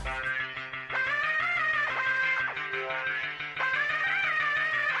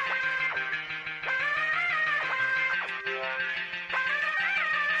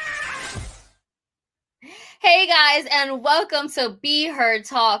guys, and welcome to Be Heard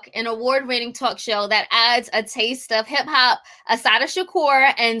Talk, an award-winning talk show that adds a taste of hip-hop, Asada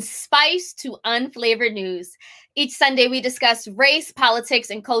Shakur, and spice to unflavored news. Each Sunday, we discuss race, politics,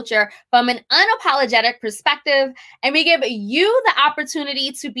 and culture from an unapologetic perspective, and we give you the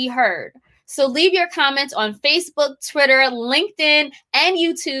opportunity to be heard. So leave your comments on Facebook, Twitter, LinkedIn, and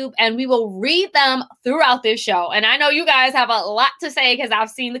YouTube, and we will read them throughout this show. And I know you guys have a lot to say because I've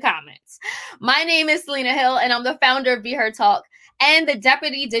seen the comments. My name is Selena Hill, and I'm the founder of Be Heard Talk and the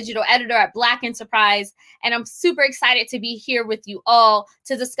deputy digital editor at Black Enterprise. And I'm super excited to be here with you all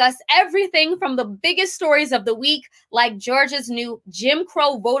to discuss everything from the biggest stories of the week, like Georgia's new Jim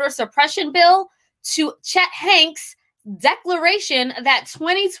Crow voter suppression bill, to Chet Hanks' declaration that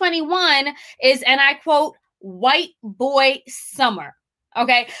 2021 is, and I quote, white boy summer.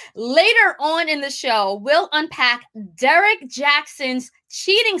 Okay. Later on in the show, we'll unpack Derek Jackson's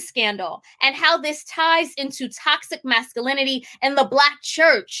cheating scandal and how this ties into toxic masculinity in the Black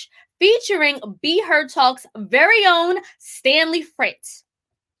church, featuring Be Heard Talk's very own Stanley Fritz.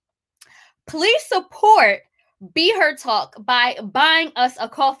 Please support Be Heard Talk by buying us a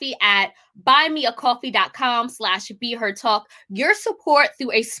coffee at buymeacoffee.com/Be Heard Talk. Your support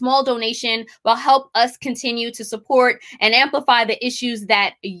through a small donation will help us continue to support and amplify the issues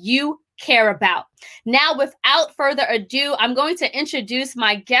that you care about. Now, without further ado, I'm going to introduce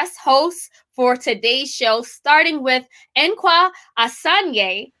my guest hosts for today's show, starting with Nkwa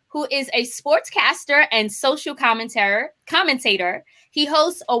Asanye, who is a sportscaster and social commentator. He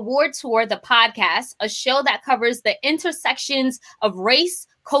hosts Award Tour, the podcast, a show that covers the intersections of race,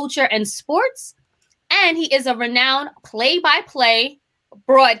 culture, and sports. And he is a renowned play-by-play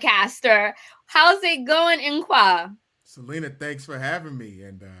broadcaster. How's it going, Nkwa? Selena, thanks for having me.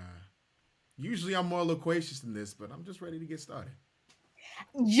 And usually I'm more loquacious than this, but I'm just ready to get started.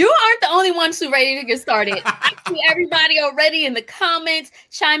 You aren't the only ones who are ready to get started. I see everybody already in the comments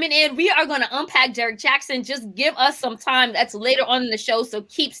chiming in. We are going to unpack Derek Jackson. Just give us some time. That's later on in the show, so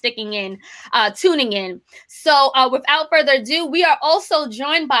keep tuning in. So without further ado, we are also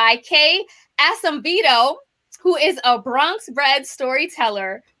joined by Kay Acevedo, who is a Bronx-bred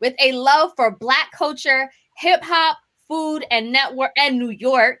storyteller with a love for Black culture, hip-hop, food, and network, and New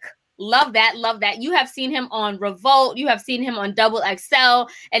York. Love that. You have seen him on Revolt. You have seen him on Double XL.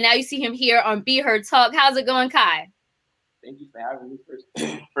 And now you see him here on Be Heard Talk. How's it going, Kai? Thank you for having me.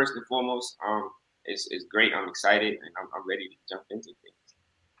 First and foremost, it's great. I'm excited and I'm ready to jump into things.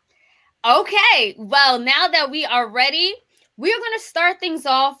 Okay. Well, now that we are ready, we are going to start things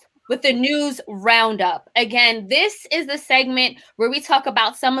off with the news roundup. Again, this is the segment where we talk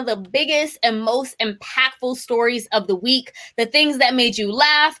about some of the biggest and most impactful stories of the week, the things that made you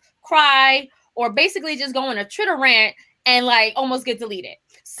laugh, cry, or basically just go on a Twitter rant and like almost get deleted.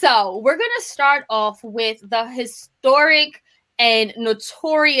 So we're going to start off with the historic and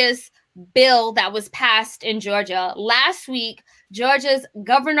notorious bill that was passed in Georgia. Last week, Georgia's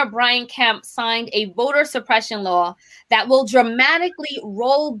Governor Brian Kemp signed a voter suppression law that will dramatically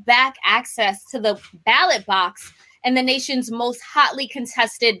roll back access to the ballot box in the nation's most hotly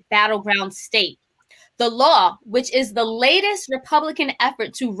contested battleground state. The law, which is the latest Republican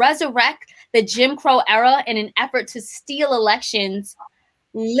effort to resurrect the Jim Crow era in an effort to steal elections,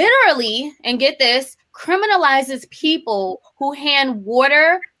 literally, and get this, criminalizes people who hand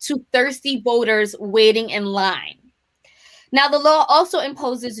water to thirsty voters waiting in line. Now, the law also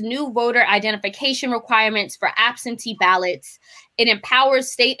imposes new voter identification requirements for absentee ballots. It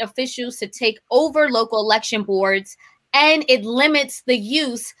empowers state officials to take over local election boards, and it limits the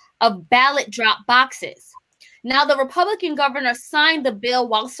use of ballot drop boxes. Now, the Republican governor signed the bill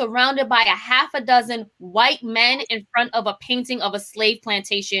while surrounded by a half a dozen white men in front of a painting of a slave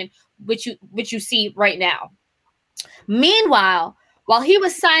plantation, which you see right now. Meanwhile, while he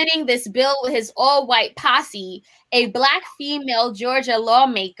was signing this bill with his all-white posse, a Black female Georgia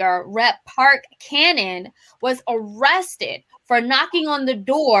lawmaker, Rep. Park Cannon, was arrested for knocking on the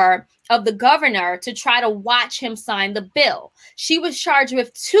door of the governor to try to watch him sign the bill. She was charged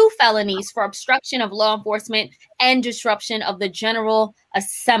with 2 felonies for obstruction of law enforcement and disruption of the General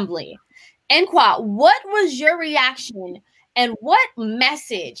Assembly. Nkwa, what was your reaction and what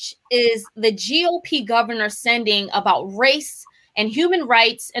message is the GOP governor sending about race and human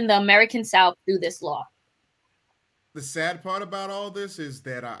rights in the American South through this law? The sad part about all this is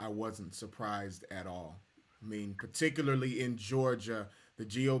that I wasn't surprised at all. I mean, particularly in Georgia, the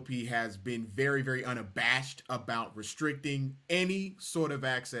GOP has been very, very unabashed about restricting any sort of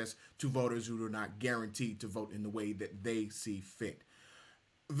access to voters who are not guaranteed to vote in the way that they see fit.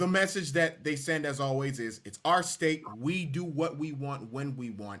 the message that they send, as always, is it's our state. We do what we want when we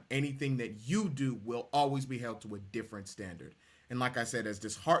want. Anything that you do will always be held to a different standard. And like I said, as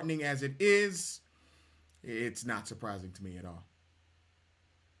disheartening as it is, it's not surprising to me at all.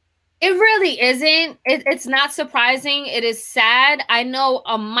 It really isn't. It's not surprising. It is sad. I know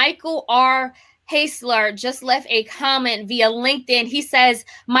Michael R. Hasler just left a comment via LinkedIn. He says,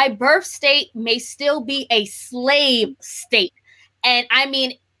 my birth state may still be a slave state. And I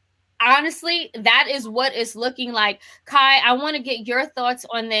mean, honestly, that is what it's looking like. Kai, I want to get your thoughts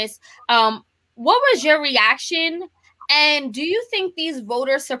on this. What was your reaction? And do you think these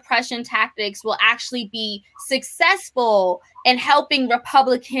voter suppression tactics will actually be successful in helping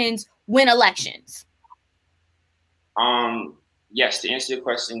Republicans win elections? Yes, to answer your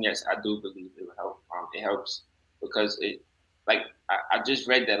question, yes, I do believe it will help. It helps because I just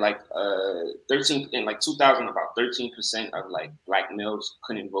read that 13 in 2000, about 13% of black males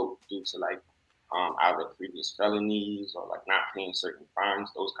couldn't vote due to either previous felonies or not paying certain fines,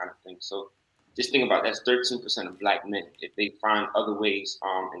 those kind of things. So just think about that's 13% of black men. If they find other ways,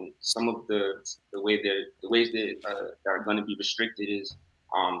 and some of the ways that are going to be restricted is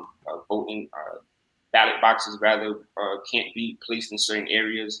voting. Ballot boxes rather can't be placed in certain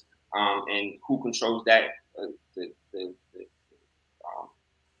areas, and who controls that? The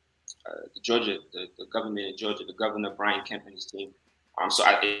Georgia, the government in Georgia, the governor Brian Kemp and his team. So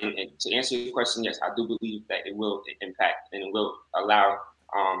and to answer your question, yes, I do believe that it will impact and it will allow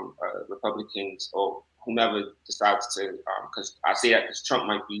Republicans or whomever decides to, because I say that because Trump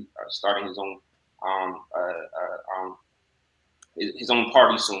might be starting his own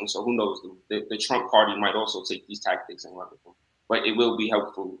party soon. So who knows? The Trump party might also take these tactics and run with them. But it will be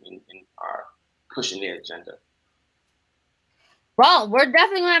helpful in pushing their agenda. Well, we're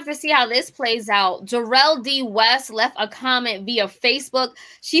definitely going to have to see how this plays out. Jarrell D. West left a comment via Facebook.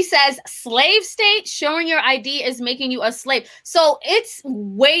 She says, slave state, showing your ID is making you a slave. So it's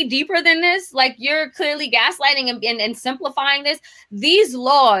way deeper than this. Like, you're clearly gaslighting and simplifying this. These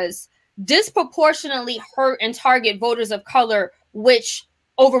laws disproportionately hurt and target voters of color, which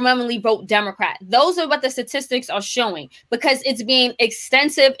overwhelmingly vote Democrat. Those are what the statistics are showing, because it's being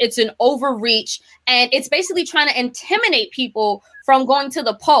extensive, it's an overreach, and it's basically trying to intimidate people from going to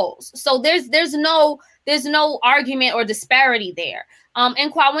the polls. So there's no argument or disparity there.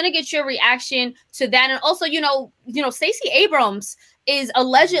 And Kwa, I want to get your reaction to that. And also, Stacey Abrams is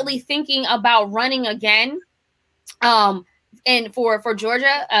allegedly thinking about running again. And for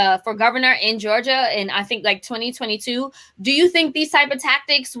Georgia, for governor in Georgia, and I think 2022. Do you think these type of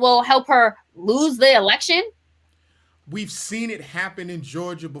tactics will help her lose the election? We've seen it happen in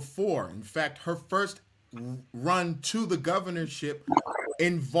Georgia before. In fact, her first run to the governorship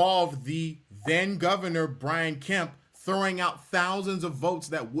involved the then governor Brian Kemp throwing out thousands of votes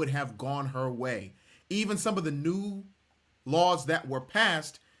that would have gone her way. Even some of the new laws that were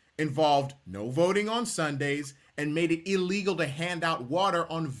passed involved no voting on Sundays and made it illegal to hand out water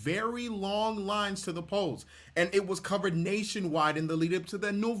on very long lines to the polls. And it was covered nationwide in the lead up to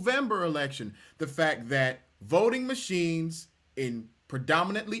the November election. The fact that voting machines in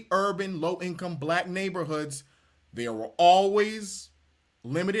predominantly urban, low-income black neighborhoods, there were always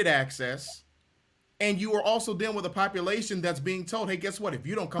limited access. And you are also dealing with a population that's being told, hey, guess what? If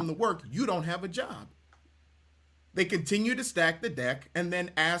you don't come to work, you don't have a job. They continue to stack the deck and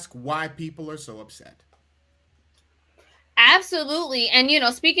then ask why people are so upset. Absolutely. And,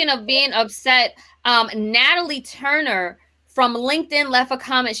 speaking of being upset, Natalie Turner from LinkedIn left a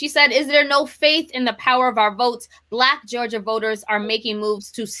comment. She said, is there no faith in the power of our votes? Black Georgia voters are making moves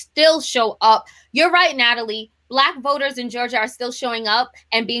to still show up. You're right, Natalie. Black voters in Georgia are still showing up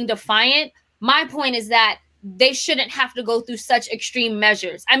and being defiant. My point is that they shouldn't have to go through such extreme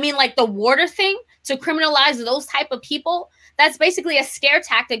measures. I mean, like the water thing, to criminalize those type of people, that's basically a scare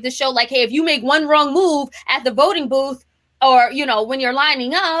tactic to show hey, if you make one wrong move at the voting booth, or, when you're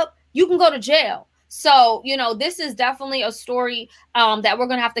lining up, you can go to jail. So, this is definitely a story that we're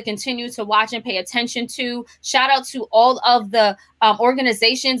going to have to continue to watch and pay attention to. Shout out to all of the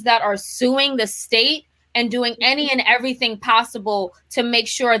organizations that are suing the state and doing any and everything possible to make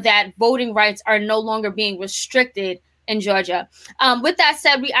sure that voting rights are no longer being restricted in Georgia. With that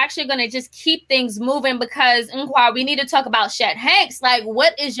said, we actually going to just keep things moving because, Nkwa, we need to talk about Chet Hanks.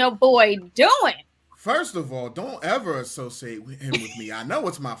 What is your boy doing? First of all, don't ever associate him with me. I know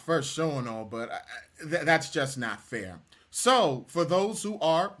it's my first show and all, but that's just not fair. So, for those who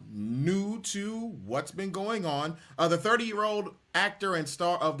are new to what's been going on, the 30-year-old actor and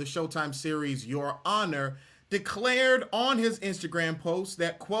star of the Showtime series Your Honor declared on his Instagram post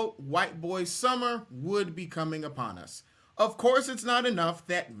that, quote, white boy summer would be coming upon us. of course, it's not enough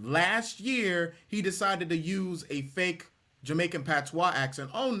that last year he decided to use a fake Jamaican patois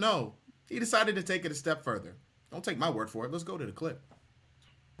accent. Oh no, he decided to take it a step further. Don't take my word for it. Let's go to the clip.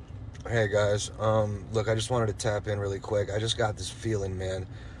 Hey guys, look, I just wanted to tap in really quick. I just got this feeling, man,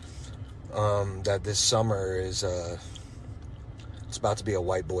 that this summer is, it's about to be a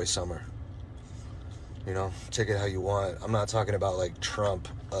white boy summer. You know, take it how you want. I'm not talking about like Trump,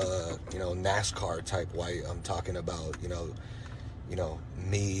 NASCAR type white. I'm talking about,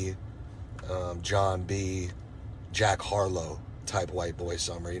 me, John B., Jack Harlow type white boy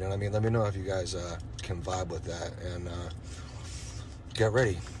summer. You know what I mean? Let me know if you guys can vibe with that and get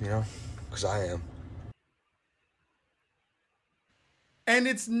ready, because I am. And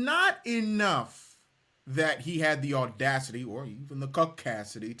it's not enough that he had the audacity or even the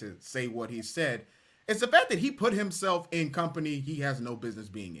caucasity to say what he said. It's the fact that he put himself in company he has no business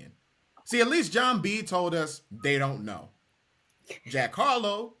being in. See, at least John B told us they don't know. Jack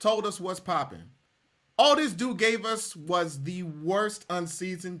Harlow told us what's popping. All this dude gave us was the worst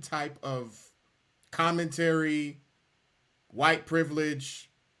unseasoned type of commentary, white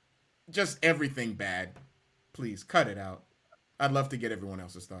privilege, just everything bad. Please, cut it out. I'd love to get everyone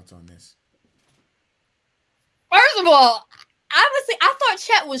else's thoughts on this. First of all, honestly, I thought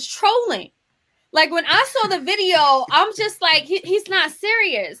Chet was trolling. Like, when I saw the video, I'm just like, he's not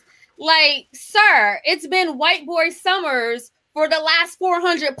serious. Like, sir, it's been white boy summers for the last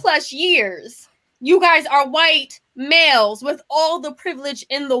 400 plus years. You guys are white males with all the privilege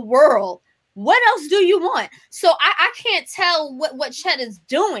in the world. What else do you want? So I can't tell what Chet is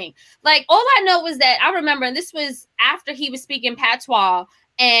doing. Like, all I know is that I remember, and this was after he was speaking patois,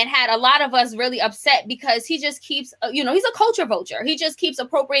 and had a lot of us really upset because he just keeps, he's a culture vulture. He just keeps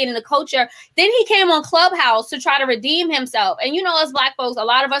appropriating the culture. Then he came on Clubhouse to try to redeem himself. And us Black folks, a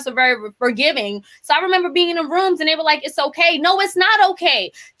lot of us are very forgiving. So I remember being in the rooms and they were like, it's okay. No, it's not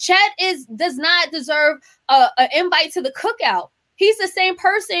okay. Chet does not deserve an invite to the cookout. He's the same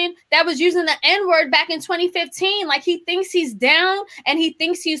person that was using the N-word back in 2015. Like, he thinks he's down and he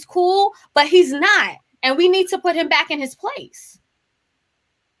thinks he's cool, but he's not. And we need to put him back in his place.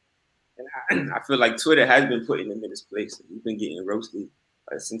 And I feel like Twitter has been putting him in his place. He's been getting roasted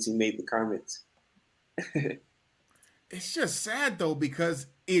since he made the comments. It's just sad, though, because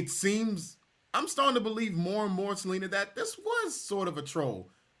it seems I'm starting to believe more and more, Selena, that this was sort of a troll.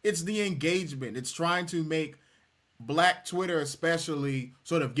 It's the engagement. It's trying to make Black Twitter especially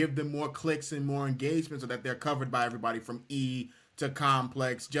sort of give them more clicks and more engagement so that they're covered by everybody from E to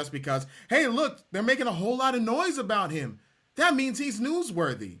Complex, just because, hey, look, they're making a whole lot of noise about him. That means he's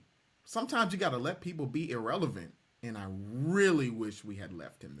newsworthy. Sometimes you got to let people be irrelevant, and I really wish we had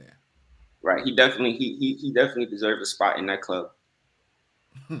left him there. Right. He definitely deserves a spot in that club.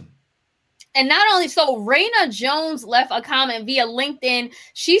 And not only so, Raina Jones left a comment via LinkedIn.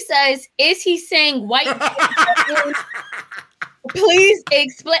 She says, is he saying white? Please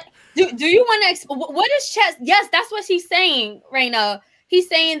explain. Do you want to explain? What is Chet? Yes, that's what she's saying, Raina. He's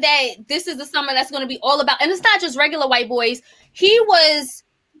saying that this is the summer that's going to be all about, and it's not just regular white boys. He was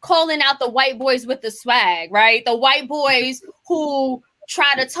calling out the white boys with the swag, right? The white boys who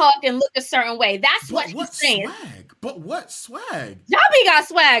try to talk and look a certain way. That's what he's saying. Swag? But what swag? John B got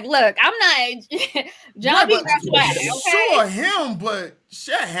swag. Look, I'm not. John B got swag. Okay? Sure, him, but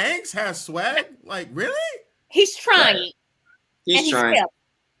Chet Hanks has swag. Like, really? He's trying. Right. He's trying.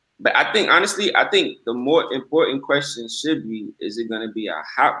 But I think, honestly, the more important question should be, is it going to be a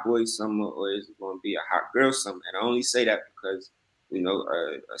hot boy summer or is it going to be a hot girl summer? And I only say that because,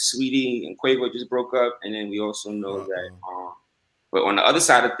 Sweetie and Quavo just broke up. And then we also know that, but on the other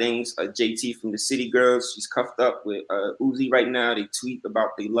side of things, JT from the City Girls, she's cuffed up with Uzi right now. They tweet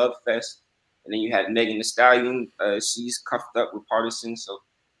about the Love Fest. And then you had Megan Thee Stallion. She's cuffed up with Partisan. So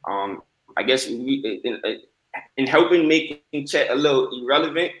I guess in helping making Chet a little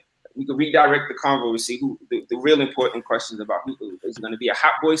irrelevant, we could redirect the convo and see who the real important questions about who is going to be a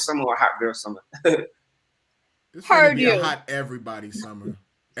hot boy summer or a hot girl summer. It's going to be a hot everybody summer.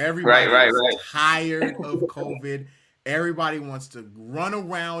 Everybody is tired of COVID. Everybody wants to run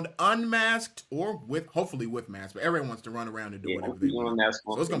around unmasked or hopefully with masks, but everyone wants to run around and do whatever they want.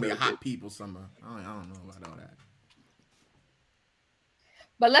 So it's going to be a hot people summer. I don't know about all that.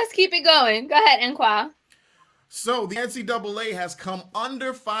 But let's keep it going. Go ahead, Enqua. So the NCAA has come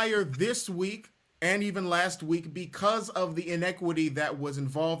under fire this week and even last week because of the inequity that was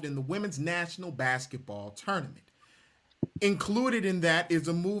involved in the women's national basketball tournament. Included in that is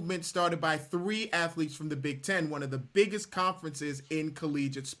a movement started by 3 athletes from the Big Ten, one of the biggest conferences in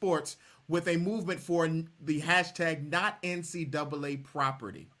collegiate sports, with a movement for the hashtag not NCAA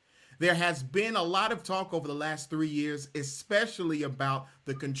property. there has been a lot of talk over the last 3 years, especially about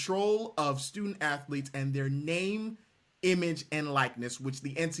the control of student athletes and their name, image, and likeness, which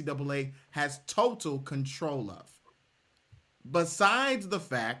the NCAA has total control of. Besides the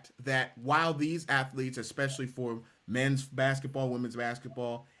fact that while these athletes, especially for men's basketball, women's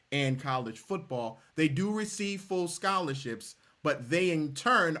basketball, and college football, they do receive full scholarships, but they in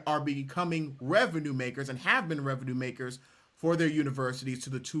turn are becoming revenue makers and have been revenue makers for their universities to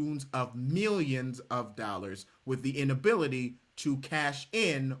the tunes of millions of dollars with the inability to cash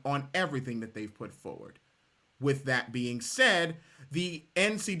in on everything that they've put forward. With that being said, the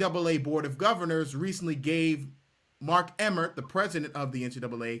NCAA Board of Governors recently gave Mark Emmert, the president of the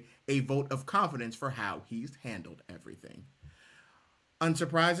NCAA, a vote of confidence for how he's handled everything.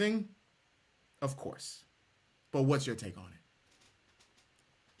 Unsurprising? Of course. But what's your take on it?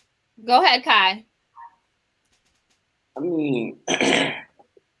 Go ahead, Kai. I mean, I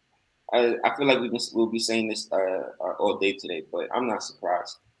feel like we'll be saying this all day today, but I'm not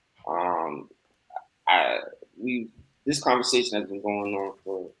surprised. This conversation has been going on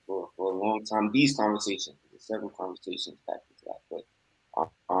for a long time. These conversations, several conversations back to that, but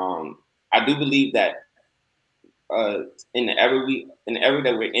I do believe that in the era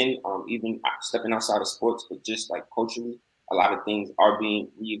that we're in, even stepping outside of sports, but just like culturally, a lot of things are being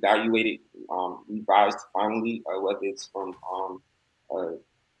reevaluated, revised finally, whether it's from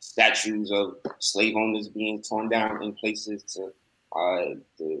statues of slave owners being torn down in places to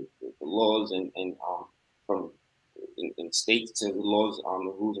the laws and from in states to the laws,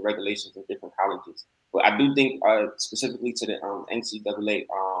 the rules and regulations in different colleges. But I do think specifically to the NCAA,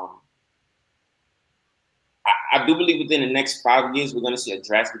 I do believe within the next 5 years, we're going to see a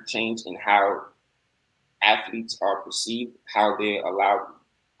drastic change in how athletes are perceived, how they're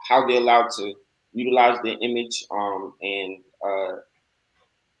allowed to utilize their image, and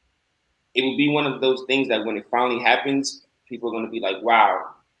it will be one of those things that when it finally happens, people are going to be like,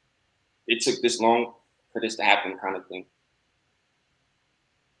 wow, it took this long for this to happen, kind of thing.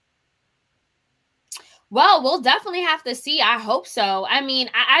 Well, we'll definitely have to see. I hope so. I mean,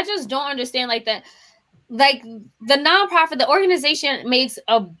 I just don't understand like that. Like the nonprofit, the organization makes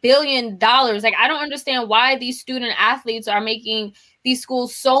 $1 billion. Like, I don't understand why these student athletes are making these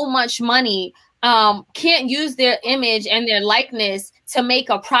schools so much money, can't use their image and their likeness to make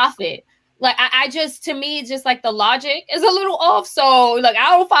a profit. Like, I just, to me, just like the logic is a little off. So like,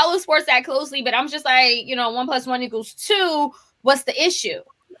 I don't follow sports that closely, but I'm just like, 1 + 1 = 2. What's the issue?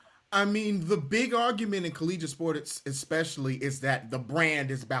 I mean, the big argument in collegiate sports especially is that the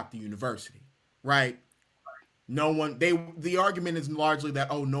brand is about the university, right? The argument is largely that,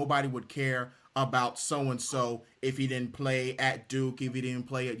 oh, nobody would care about so-and-so if he didn't play at Duke, if he didn't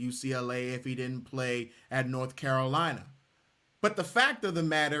play at UCLA, if he didn't play at North Carolina. But the fact of the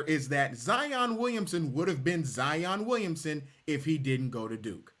matter is that Zion Williamson would have been Zion Williamson if he didn't go to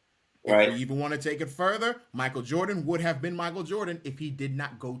Duke. Right. If you even want to take it further, Michael Jordan would have been Michael Jordan if he did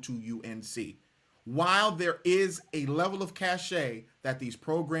not go to UNC. While there is a level of cachet that these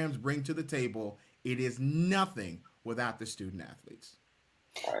programs bring to the table, it is nothing without the student athletes.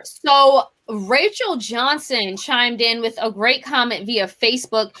 So Rachel Johnson chimed in with a great comment via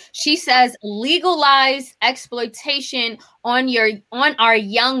Facebook. She says, legalize exploitation on our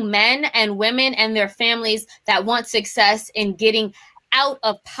young men and women and their families that want success in getting out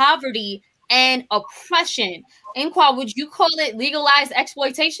of poverty and oppression. Inqua, would you call it legalized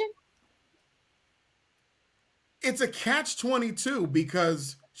exploitation? It's a catch-22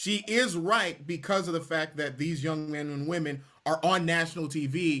 because she is right because of the fact that these young men and women are on national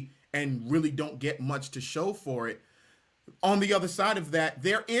TV and really don't get much to show for it. On the other side of that,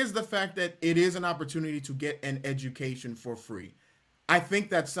 there is the fact that it is an opportunity to get an education for free. I think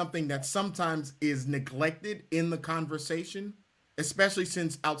that's something that sometimes is neglected in the conversation, especially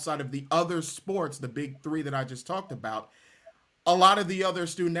since outside of the other sports, the big three that I just talked about, a lot of the other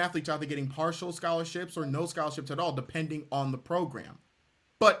student athletes are either getting partial scholarships or no scholarships at all, depending on the program.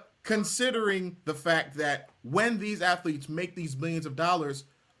 But considering the fact that when these athletes make these millions of dollars,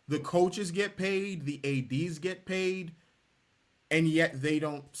 the coaches get paid, the ADs get paid, and yet they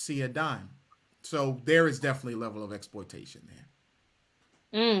don't see a dime. So there is definitely a level of exploitation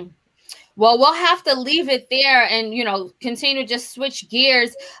there. Well, we'll have to leave it there and, continue to just switch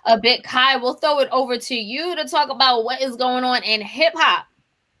gears a bit. Kai, we'll throw it over to you to talk about what is going on in hip hop.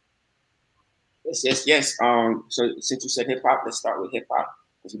 Yes. So since you said hip hop, let's start with hip hop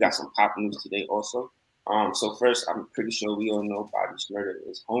because we got some pop news today also. So first, I'm pretty sure we all know Bobby Shmurda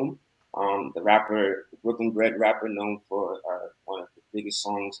is home. The rapper, Brooklyn bred rapper known for one of the biggest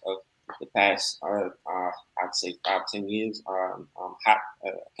songs of the past, I'd say 5-10 years. Hot.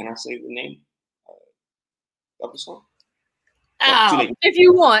 Can I say the name of the song? Oh, if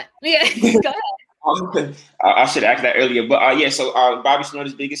you want, yeah. Go ahead. I should have asked that earlier, but yeah. So Bobby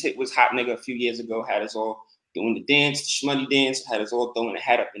Shmurda's biggest hit was "Hot Nigga" a few years ago. Had us all doing the dance, the shmutty dance. Had us all throwing a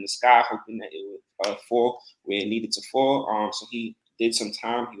hat up in the sky, hoping that it would fall where it needed to fall. So he did some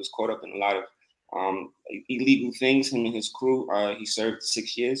time. He was caught up in a lot of illegal things. Him and his crew. He served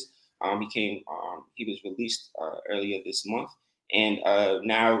 6 years. He was released earlier this month, and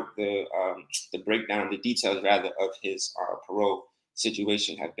now the breakdown, the details rather of his parole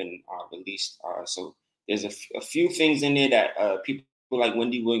situation have been released. So there's a few things in there that people like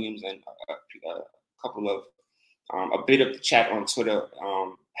Wendy Williams and a couple of a bit of the chat on Twitter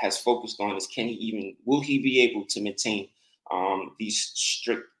has focused on is will he be able to maintain these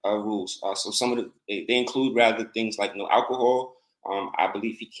strict rules? So some of they include rather things like no alcohol. I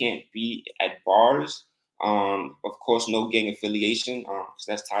believe he can't be at bars. Of course, no gang affiliation, because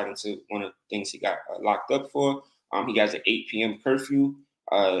that's tied into one of the things he got locked up for. He has an 8 p.m. curfew.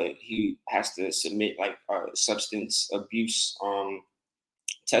 He has to submit substance abuse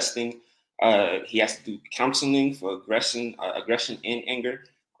testing. He has to do counseling for aggression and anger.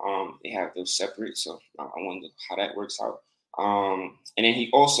 They have those separate, so I wonder how that works out. And then he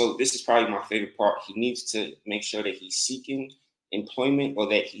also, this is probably my favorite part, he needs to make sure that he's seeking employment or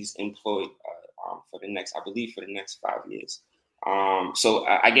that he's employed for the next 5 years. So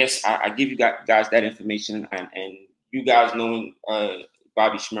I guess I give you guys that information, and you guys knowing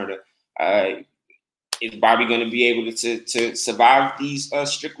Bobby Shmurda, is Bobby going to be able to survive these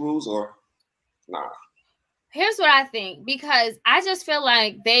strict rules or not? Nah? Here's what I think, because I just feel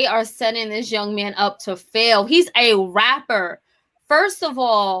like they are setting this young man up to fail. He's a rapper. First of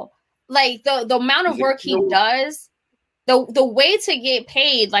all, like the amount of work he does, the way to get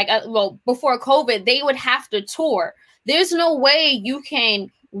paid, before COVID, they would have to tour. There's no way you can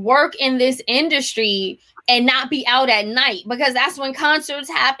work in this industry and not be out at night, because that's when concerts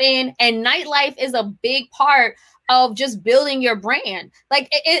happen, and nightlife is a big part of just building your brand.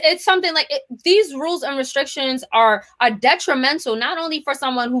 It's something these rules and restrictions are detrimental, not only for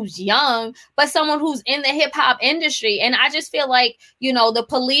someone who's young, but someone who's in the hip hop industry. And I just feel like, the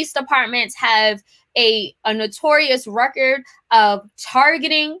police departments have a notorious record of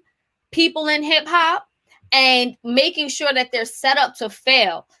targeting people in hip hop and making sure that they're set up to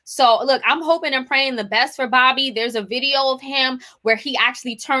fail. So look, I'm hoping and praying the best for Bobby. There's a video of him where he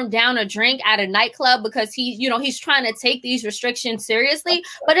actually turned down a drink at a nightclub because he's trying to take these restrictions seriously,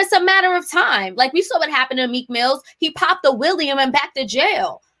 but it's a matter of time. Like we saw what happened to Meek Mills. He popped the William and back to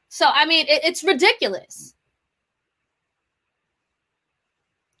jail. So, I mean, it's ridiculous.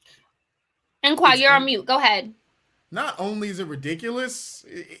 And Kwa, you're on mute. Go ahead. Not only is it ridiculous,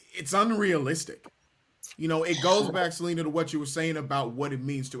 it's unrealistic. It goes back, Selena, to what you were saying about what it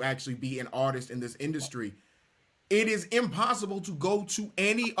means to actually be an artist in this industry. It is impossible to go to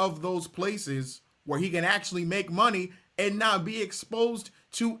any of those places where he can actually make money and not be exposed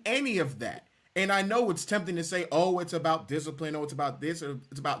to any of that. And I know it's tempting to say, oh, it's about discipline, or it's about this, or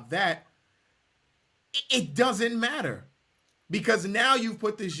it's about that. It doesn't matter. Because now you've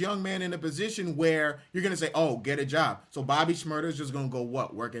put this young man in a position where you're going to say, oh, get a job. So Bobby Shmurda is just going to go,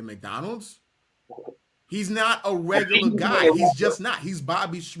 what, work at McDonald's? He's not a regular guy. He's just not. He's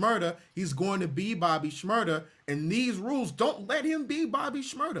Bobby Shmurda. He's going to be Bobby Shmurda. And these rules don't let him be Bobby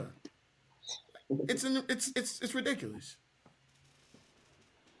Shmurda. It's ridiculous.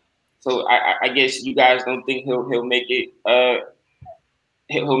 So I guess you guys don't think he'll make it.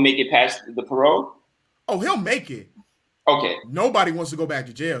 He'll make it past the parole. Oh, he'll make it. Okay. Nobody wants to go back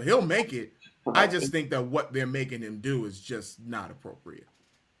to jail. He'll make it. I just think that what they're making him do is just not appropriate.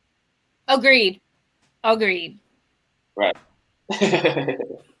 Agreed. Right. And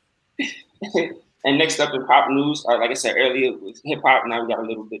next up in pop news, like I said earlier, with hip hop, now we got a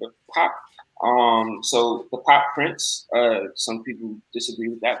little bit of pop. So the Pop Prince, some people disagree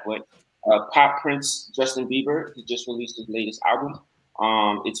with that, but Pop Prince Justin Bieber, he just released his latest album.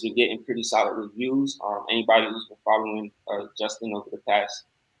 It's been getting pretty solid reviews. Anybody who's been following Justin over the past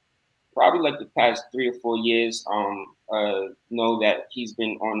 3 or 4 years, know that he's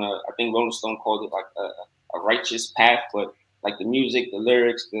been on I think Rolling Stone called it like a righteous path, but like the music, the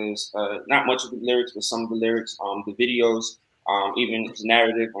lyrics, there's not much of the lyrics, but some of the lyrics, the videos, even his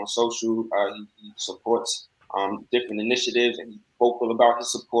narrative on social, he supports different initiatives, and he's vocal about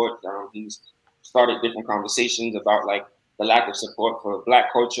his support. He's started different conversations about like the lack of support for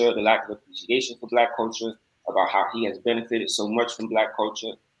Black culture, the lack of appreciation for Black culture, about how he has benefited so much from Black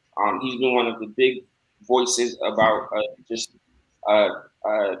culture. He's been one of the big voices about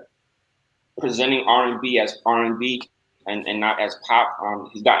presenting R&B as R&B and not as pop.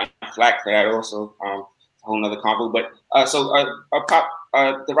 He's gotten flack for that also. A whole nother convo. But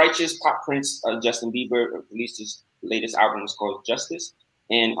the righteous pop prince Justin Bieber released his latest album. It's called Justice,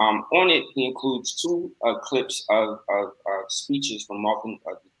 and on it he includes two clips of speeches from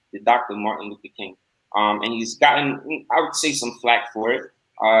the Dr. Martin Luther King, and he's gotten, I would say, some flack for it.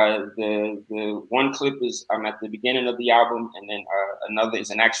 The one clip is at the beginning of the album, and then another is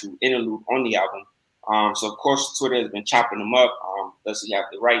an actual interlude on the album. So of course Twitter has been chopping him up. Does he have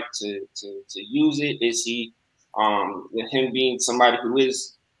the right to use it? Is he, with him being somebody who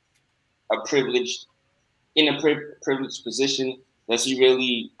is in a privileged position, does he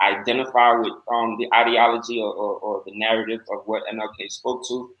really identify with the ideology or the narrative of what MLK spoke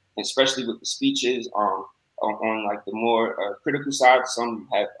to, especially with the speeches? On like the more critical side, some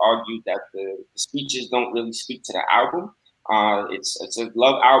have argued that the speeches don't really speak to the album. It's a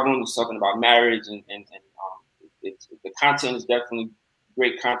love album. It's talking about marriage, and the content is definitely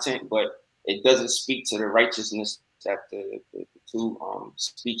great content, but it doesn't speak to the righteousness that the two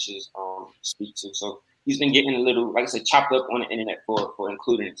speeches speak to. So he's been getting a little, like I said, chopped up on the internet for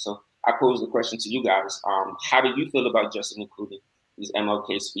including it. So I pose the question to you guys: how do you feel about Justin including these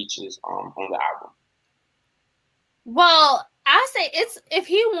MLK speeches on the album? Well, I say it's, if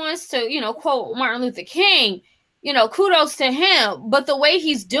he wants to, quote Martin Luther King, kudos to him. But the way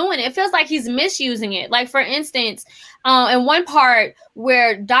he's doing it feels like he's misusing it. Like, for instance, in one part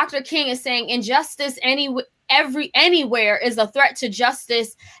where Dr. King is saying injustice anywhere is a threat to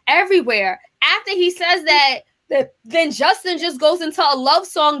justice everywhere. After he says that, then Justin just goes into a love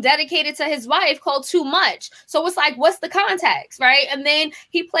song dedicated to his wife called Too Much. So it's like, what's the context, right? And then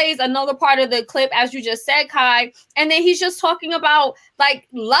he plays another part of the clip, as you just said, Kai, and then he's just talking about like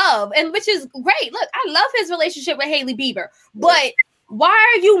love, and which is great. Look, I love his relationship with Hailey Bieber, but why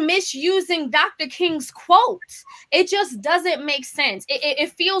are you misusing Dr. King's quotes? It just doesn't make sense.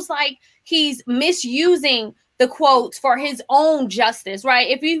 It feels like he's misusing the quotes for his own justice, right?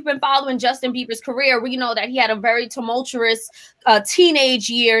 If you've been following Justin Bieber's career, we know that he had a very tumultuous teenage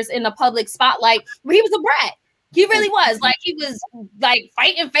years in the public spotlight where he was a brat. He really was. Like, he was like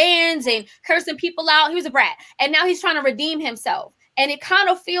fighting fans and cursing people out. He was a brat. And now he's trying to redeem himself. And it kind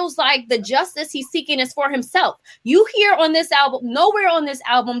of feels like the justice he's seeking is for himself. You hear on this album, nowhere on this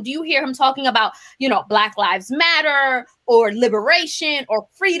album do you hear him talking about, Black Lives Matter or liberation or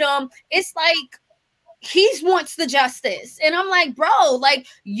freedom. It's like, he wants the justice. And I'm like, bro, like,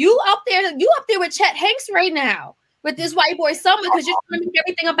 you up there with Chet Hanks right now with this white boy summer because you're trying to make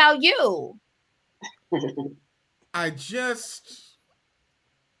everything about you. I just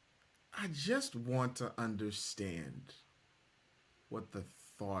want to understand what the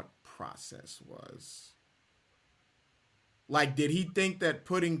thought process was. Like, did he think that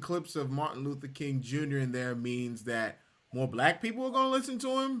putting clips of Martin Luther King Jr. in there means that more black people are going to listen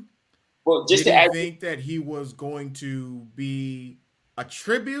to him? Well, just did he think that he was going to be a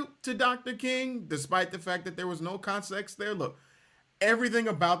tribute to Dr. King, despite the fact that there was no context there? Look, everything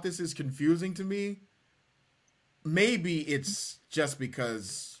about this is confusing to me. Maybe it's just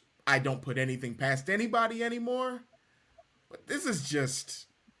because I don't put anything past anybody anymore. But this is just,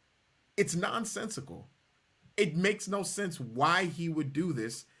 it's nonsensical. It makes no sense why he would do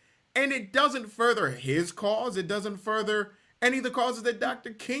this. And it doesn't further his cause. It doesn't further any of the causes that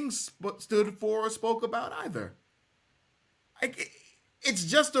Dr. King stood for or spoke about either. Like, it's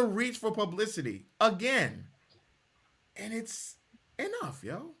just a reach for publicity again. And it's enough,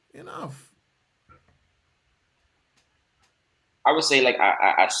 yo. Enough. I would say, like,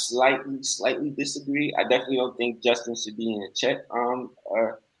 I slightly disagree. I definitely don't think Justin should be in a check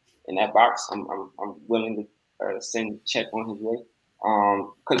in that box. I'm willing to send Chet on his way.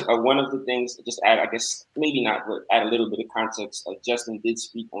 Because one of the things, just add, I guess, maybe not, but add a little bit of context. Justin did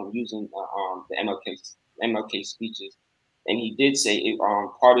speak on using the MLK speeches, and he did say it,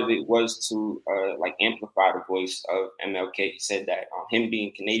 part of it was to like amplify the voice of MLK. He said that him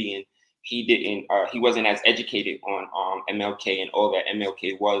being Canadian, he wasn't as educated on MLK and all that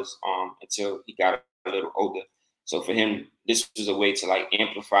MLK was until he got a little older. So for him, this was a way to like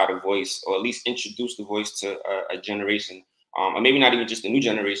amplify the voice, or at least introduce the voice to a generation. Or maybe not even just a new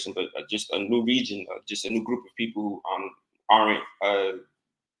generation, but just a new region, just a new group of people who aren't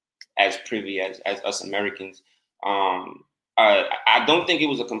as privy as us Americans. I don't think it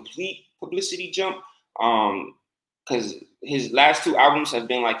was a complete publicity jump, because his last two albums have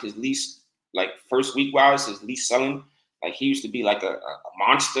been like his least, like first week wise, his least selling. Like, he used to be like a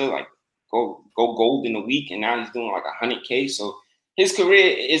monster, like go gold in a week, and now he's doing like 100K. So his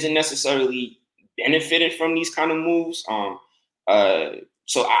career isn't necessarily benefited from these kind of moves.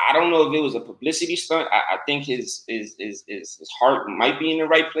 So I don't know if it was a publicity stunt. I think his heart might be in the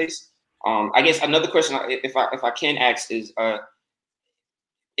right place. I guess another question, if I can ask, is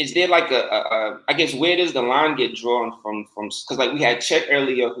there like I guess where does the line get drawn from? Because like we had Chet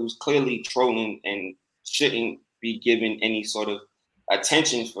earlier, who's clearly trolling and shouldn't be given any sort of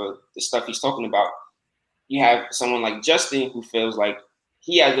attention for the stuff he's talking about. You have someone like Justin who feels like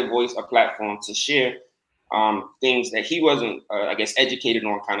he has a voice, a platform to share things that he wasn't, I guess, educated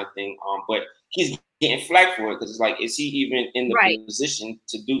on, kind of thing. But he's getting flack for it because it's like, is he even in the position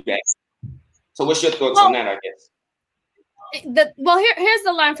to do that? So, what's your thoughts on that? I guess. Here's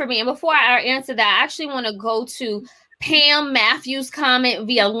the line for me. And before I answer that, I actually want to go to Pam Matthews' comment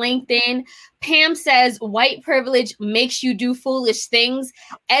via LinkedIn. Pam says, white privilege makes you do foolish things.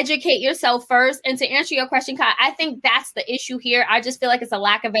 Educate yourself first. And to answer your question, Kai, I think that's the issue here. I just feel like it's a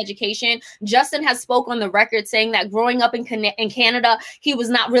lack of education. Justin has spoke on the record saying that growing up in Canada, he was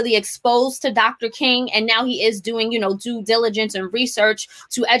not really exposed to Dr. King. And now he is doing, due diligence and research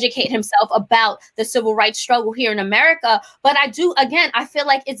to educate himself about the civil rights struggle here in America. But I feel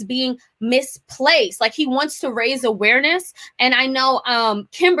like it's being misplaced. Like he wants to raise awareness. And I know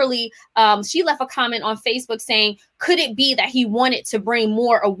Kimberly, she left a comment on Facebook saying, could it be that he wanted to bring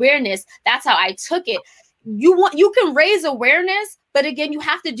more awareness? That's how I took it. You can raise awareness, but again, you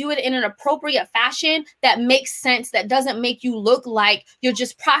have to do it in an appropriate fashion that makes sense, that doesn't make you look like you're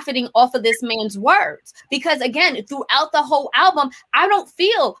just profiting off of this man's words. Because again, throughout the whole album, I don't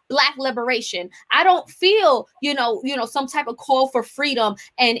feel Black liberation. I don't feel, some type of call for freedom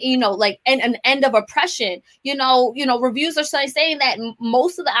and, like an end of oppression. Reviews are saying that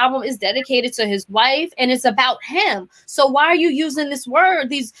most of the album is dedicated to his wife and it's about him. So why are you using this word,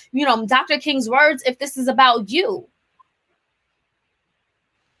 these, Dr. King's words, if this is about you?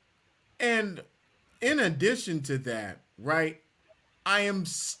 And in addition to that, right, I'm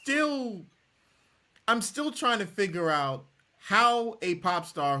still trying to figure out how a pop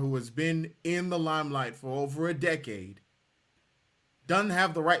star who has been in the limelight for over a decade doesn't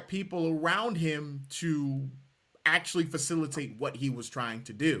have the right people around him to actually facilitate what he was trying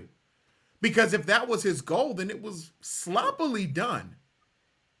to do. Because if that was his goal, then it was sloppily done.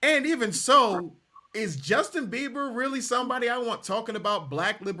 And even so, is Justin Bieber really somebody I want talking about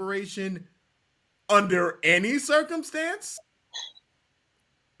Black liberation under any circumstance?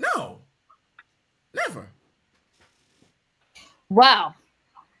 No, never. Wow.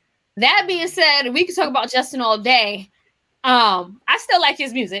 That being said, we can talk about Justin all day. I still like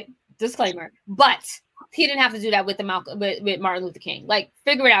his music, disclaimer, but he didn't have to do that with with Martin Luther King. Like,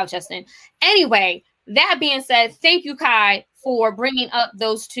 figure it out, Justin. Anyway, that being said, thank you, Kai, for bringing up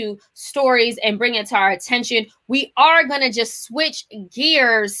those two stories and bringing it to our attention. We are going to just switch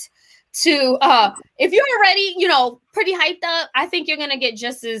gears to, if you're already, pretty hyped up, I think you're going to get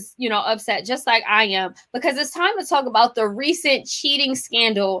just as, upset, just like I am, because it's time to talk about the recent cheating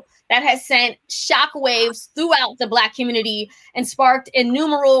scandal that has sent shockwaves throughout the Black community and sparked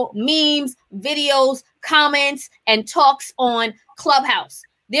innumerable memes, videos, comments, and talks on Clubhouse.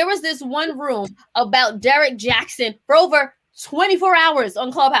 There was this one room about Derek Jackson for over 24 hours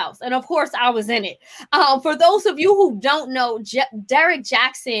on Clubhouse. And of course, I was in it. For those of you who don't know, Derek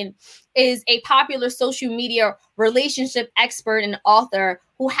Jackson is a popular social media relationship expert and author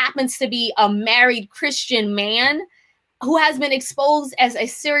who happens to be a married Christian man who has been exposed as a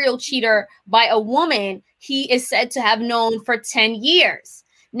serial cheater by a woman he is said to have known for 10 years.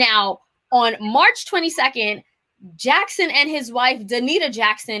 Now, on March 22nd, Jackson and his wife, Danita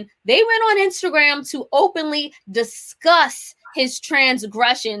Jackson, they went on Instagram to openly discuss his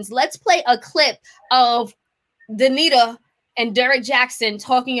transgressions. Let's play a clip of Danita and Derek Jackson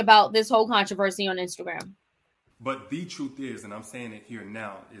talking about this whole controversy on Instagram. But the truth is, and I'm saying it here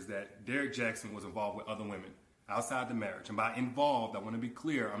now, is that Derek Jackson was involved with other women outside the marriage. And by involved, I want to be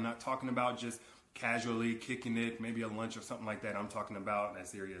clear, I'm not talking about just casually kicking it, maybe a lunch or something like that. I'm talking about as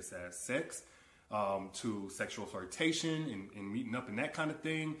serious as sex, to sexual flirtation and meeting up and that kind of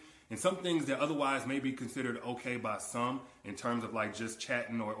thing. And some things that otherwise may be considered okay by some in terms of like just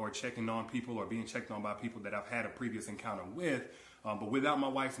chatting or checking on people or being checked on by people that I've had a previous encounter with. But without my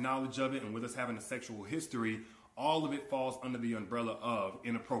wife's knowledge of it and with us having a sexual history, all of it falls under the umbrella of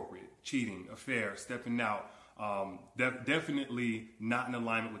inappropriate, cheating, affair, stepping out. Definitely not in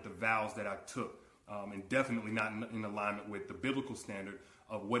alignment with the vows that I took. And definitely not in alignment with the biblical standard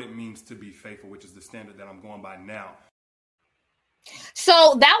of what it means to be faithful, which is the standard that I'm going by now.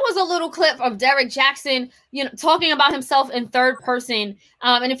 So that was a little clip of Derek Jackson, talking about himself in third person.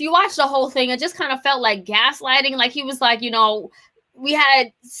 And if you watch the whole thing, it just kind of felt like gaslighting. Like he was like, we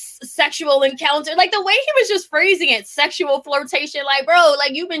had sexual encounter, like the way he was just phrasing it, sexual flirtation, like, bro,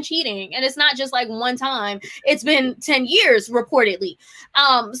 like you've been cheating, and it's not just like one time, it's been 10 years reportedly.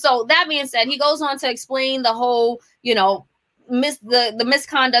 So that being said, he goes on to explain the whole, you know, the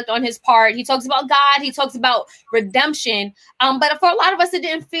misconduct on his part. He talks about God, he talks about redemption, but for a lot of us it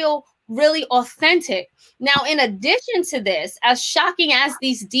didn't feel really authentic. Now, in addition to this, as shocking as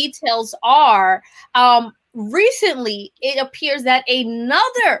these details are, recently it appears that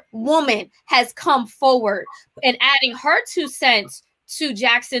another woman has come forward and adding her 2 cents to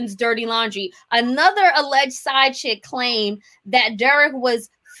Jackson's dirty laundry. Another alleged side chick claimed that Derek was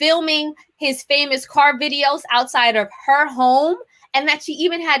filming his famous car videos outside of her home, and that she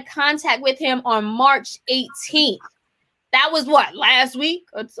even had contact with him on March 18th. That was what, last week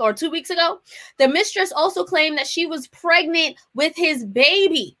or 2 weeks ago? The mistress also claimed that she was pregnant with his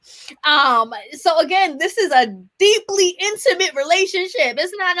baby. So again, this is a deeply intimate relationship.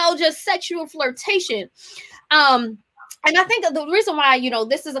 It's not all just sexual flirtation. And I think the reason why, you know,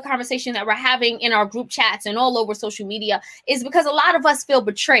 this is a conversation that we're having in our group chats and all over social media is because a lot of us feel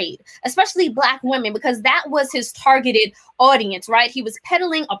betrayed, especially Black women, because that was his targeted audience, right? He was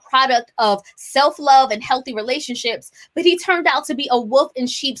peddling a product of self-love and healthy relationships, but he turned out to be a wolf in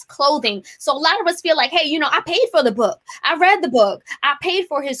sheep's clothing. So a lot of us feel like, hey, you know, I paid for the book. I read the book. I paid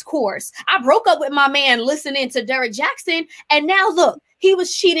for his course. I broke up with my man listening to Derek Jackson. And now look, he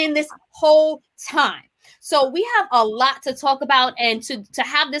was cheating this whole time. So we have a lot to talk about, and to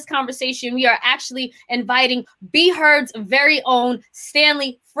have this conversation, we are actually inviting Be Heard's very own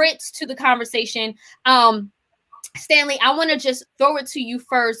Stanley Fritz to the conversation. Stanley, I want to just throw it to you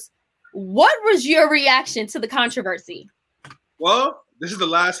first. What was your reaction to the controversy? Well, this is the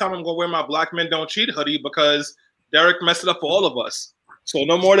last time I'm going to wear my Black Men Don't Cheat hoodie because Derek messed it up for all of us. So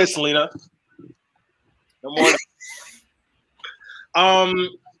no more of this, Selena. No more of that.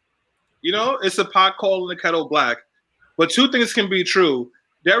 You know, it's a pot calling the kettle black. But 2 things can be true.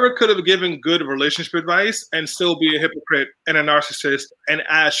 Derek could have given good relationship advice and still be a hypocrite and a narcissist and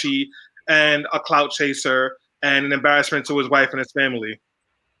ashy and a clout chaser and an embarrassment to his wife and his family.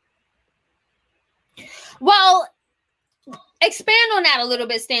 Well, expand on that a little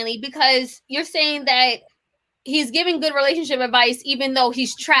bit, Stanley, because you're saying that he's giving good relationship advice even though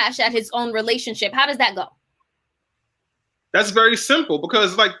he's trash at his own relationship. How does that go? That's very simple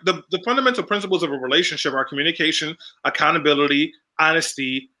because like the fundamental principles of a relationship are communication, accountability,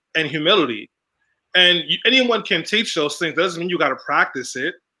 honesty, and humility. And anyone can teach those things. Doesn't mean you got to practice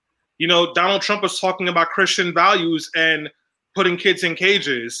it. You know, Donald Trump was talking about Christian values and putting kids in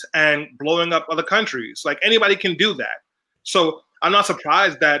cages and blowing up other countries. Like anybody can do that. So I'm not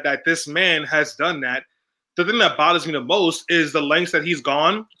surprised that this man has done that. The thing that bothers me the most is the lengths that he's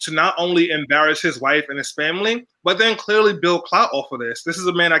gone to not only embarrass his wife and his family, but then clearly build clout off of this. This is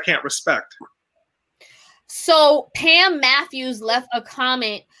a man I can't respect. So Pam Matthews left a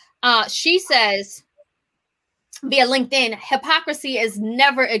comment. She says via LinkedIn, hypocrisy is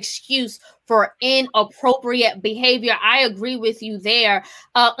never excuse for inappropriate behavior. I agree with you there.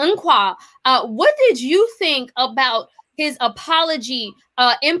 Unqua, what did you think about his apology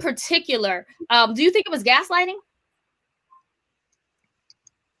in particular? Do you think it was gaslighting?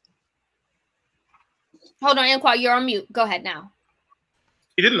 Hold on, Anquan, you're on mute. Go ahead now.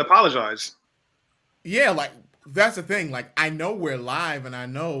 He didn't apologize. Yeah, like that's the thing. Like I know we're live, and I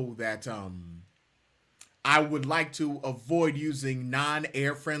know that I would like to avoid using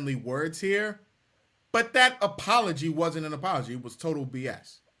non-air friendly words here, but that apology wasn't an apology. It was total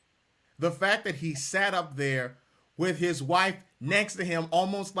BS. The fact that he sat up there with his wife next to him,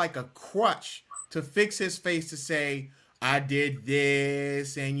 almost like a crutch to fix his face to say, I did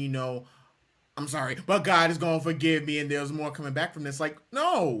this, and you know, I'm sorry, but God is going to forgive me, and there's more coming back from this. Like,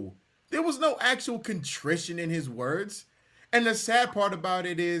 no, there was no actual contrition in his words. And the sad part about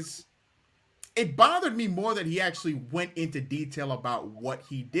it is, it bothered me more that he actually went into detail about what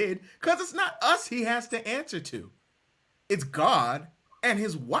he did, because it's not us he has to answer to. It's God and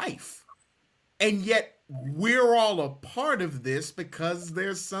his wife. And yet we're all a part of this because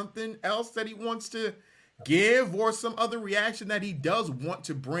there's something else that he wants to give or some other reaction that he does want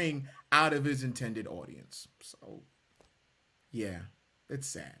to bring out of his intended audience. So, yeah, it's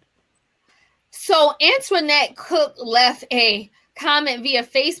sad. So Antoinette Cook left a comment via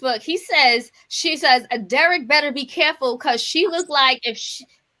Facebook. She says, Derek better be careful because she looked like if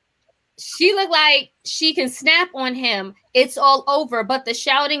she looked like she can snap on him, it's all over. But the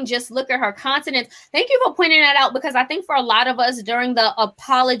shouting, just look at her continence. Thank you for pointing that out, because I think for a lot of us during the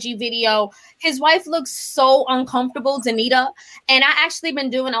apology video, his wife looks so uncomfortable, Danita. And I actually been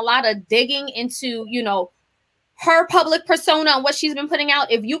doing a lot of digging into, you know, her public persona and what she's been putting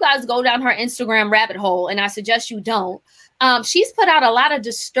out, if you guys go down her Instagram rabbit hole, and I suggest you don't, she's put out a lot of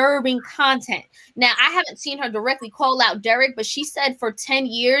disturbing content. Now, I haven't seen her directly call out Derek, but she said for 10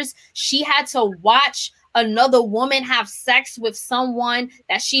 years, she had to watch another woman have sex with someone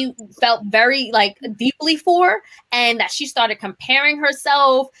that she felt very like deeply for, and that she started comparing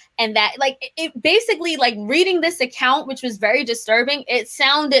herself, and that like it basically, like, reading this account, which was very disturbing, it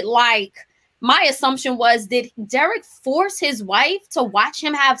sounded like, my assumption was, did Derek force his wife to watch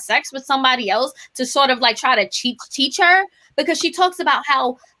him have sex with somebody else to sort of like try to teach her? Because she talks about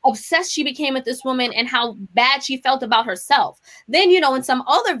how obsessed she became with this woman and how bad she felt about herself. Then, in some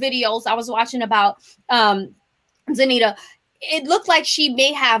other videos I was watching about Zanita, it looked like she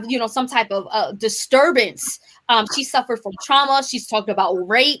may have, some type of disturbance. She suffered from trauma. She's talked about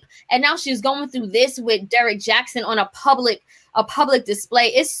rape. And now she's going through this with Derek Jackson on a public display.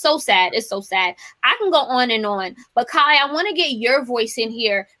 It's so sad. It's so sad. I can go on and on, but Kai, I want to get your voice in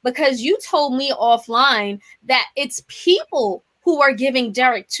here, because you told me offline that it's people who are giving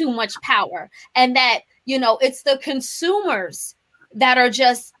Derek too much power, and that, it's the consumers that are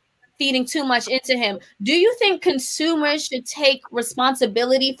just feeding too much into him. Do you think consumers should take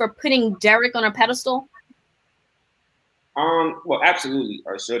responsibility for putting Derek on a pedestal? Well, absolutely.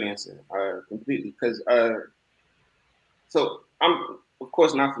 Our short answer, completely, because so I'm of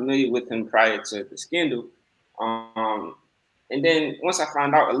course not familiar with him prior to the scandal, and then once I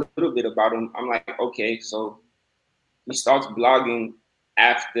found out a little bit about him, I'm like, okay, so he starts blogging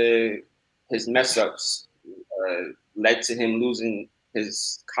after his mess ups led to him losing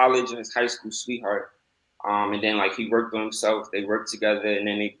his college and his high school sweetheart, and then like he worked on himself. They worked together, and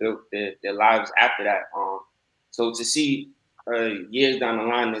then they built their lives after that. So to see years down the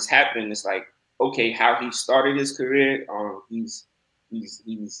line this happen, it's like, okay, how he started his career, he's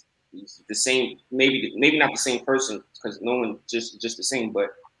the same, maybe not the same person, because no one just the same, but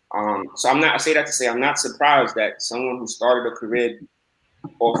so I say that to say I'm not surprised that someone who started a career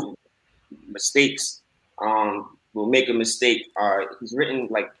off of mistakes will make a mistake. He's written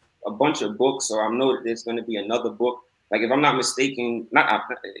like a bunch of books, so I know that there's going to be another book. Like, if I'm not mistaken,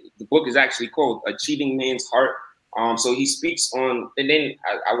 the book is actually called A Cheating Man's Heart. So he speaks on, and then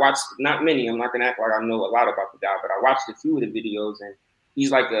I watched, not many, I'm not gonna act like I know a lot about the guy, but I watched a few of the videos, and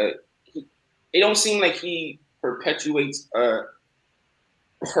he's like it don't seem like he perpetuates a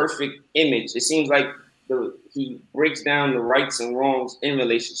perfect image. It seems like he breaks down the rights and wrongs in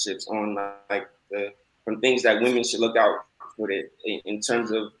relationships on from things that women should look out for in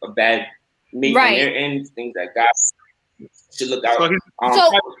terms of a bad mate on their end, things that guys should look out.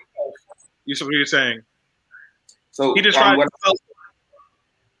 You see what you're saying? So he describes himself.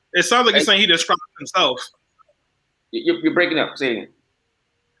 It sounds like you're saying he describes himself. You're breaking up. Say it again.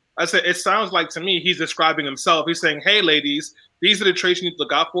 I said it sounds like to me he's describing himself. He's saying, "Hey, ladies, these are the traits you need to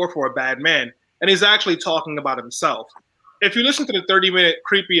look out for a bad man," and he's actually talking about himself. If you listen to the 30-minute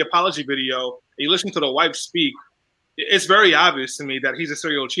creepy apology video, and you listen to the wife speak, it's very obvious to me that he's a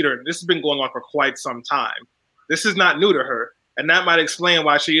serial cheater. And this has been going on for quite some time. This is not new to her, and that might explain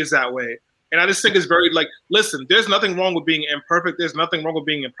why she is that way. And I just think it's very listen, there's nothing wrong with being imperfect. There's nothing wrong with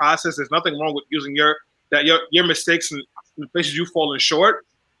being in process. There's nothing wrong with using your mistakes and the places you've fallen short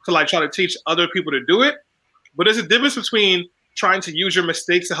to try to teach other people to do it. But there's a difference between trying to use your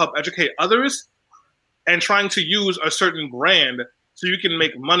mistakes to help educate others and trying to use a certain brand so you can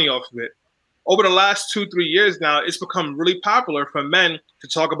make money off of it. Over the last 2-3 years now, it's become really popular for men to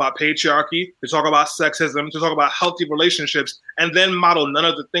talk about patriarchy, to talk about sexism, to talk about healthy relationships, and then model none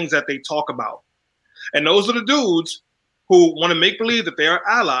of the things that they talk about. And those are the dudes who want to make believe that they are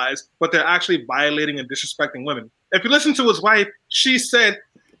allies, but they're actually violating and disrespecting women. If you listen to his wife, she said,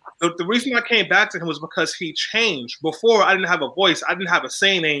 the reason I came back to him was because he changed. Before, I didn't have a voice. I didn't have a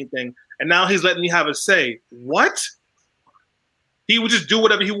say in anything. And now he's letting me have a say. What? He would just do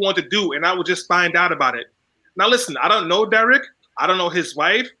whatever he wanted to do, and I would just find out about it. Now, listen, I don't know Derek. I don't know his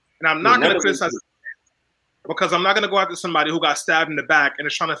wife, and I'm not going to criticize him because I'm not going to go after somebody who got stabbed in the back and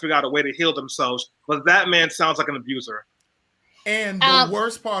is trying to figure out a way to heal themselves. But that man sounds like an abuser. And the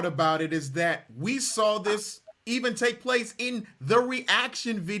worst part about it is that we saw this even take place in the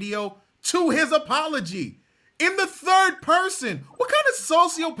reaction video to his apology in the third person. What kind of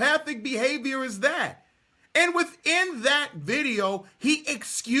sociopathic behavior is that? And within that video, he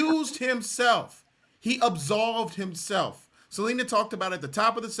excused himself. He absolved himself. Selena talked about at the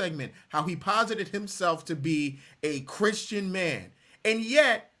top of the segment how he posited himself to be a Christian man. And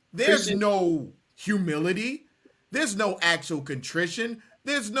yet, there's no humility. There's no actual contrition.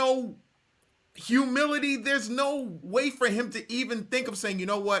 There's no humility. There's no way for him to even think of saying, you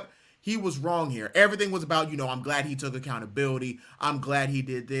know what? he was wrong here. Everything was about, I'm glad he took accountability. I'm glad he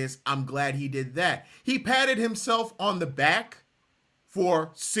did this. I'm glad he did that. He patted himself on the back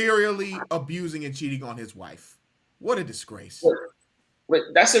for serially abusing and cheating on his wife. What a disgrace. But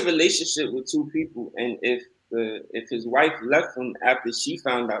that's a relationship with two people. And if his wife left him after she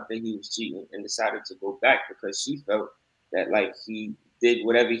found out that he was cheating and decided to go back because she felt that like he did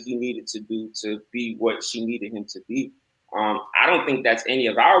whatever he needed to do to be what she needed him to be, I don't think that's any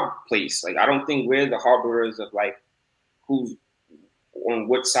of our place. Like, I don't think we're the harborers of like who's on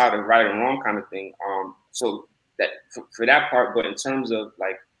what side of right and wrong kind of thing. So that for that part, but in terms of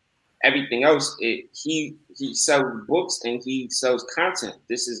like everything else, he sells books and he sells content.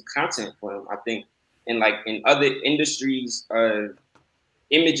 This is content for him, I think. And like in other industries,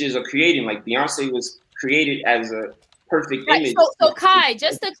 images are creating. Like Beyonce was created as a perfect image. So Kai,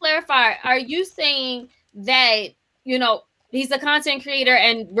 just to clarify, are you saying that he's a content creator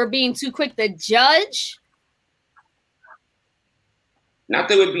and we're being too quick to judge? Not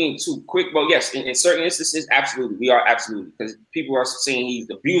that we're being too quick, but yes, in certain instances, absolutely, we are absolutely, because people are saying he's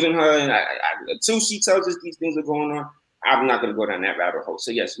abusing her, and until she tells us these things are going on, I'm not going to go down that rabbit hole.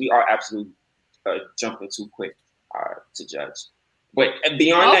 So yes, we are absolutely jumping too quick to judge. But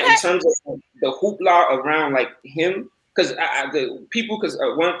beyond that, in terms of the hoopla around like him, because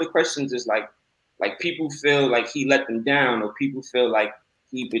one of the questions is like people feel like he let them down, or people feel like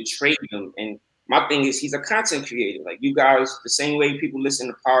he betrayed them, and my thing is he's a content creator. Like you guys, the same way people listen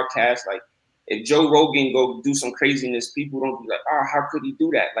to podcasts, like if Joe Rogan go do some craziness, people don't be like, oh, how could he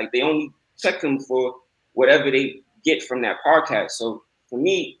do that? Like they only check him for whatever they get from that podcast. So for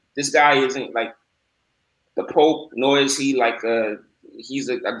me, this guy isn't like the Pope, nor is he like he's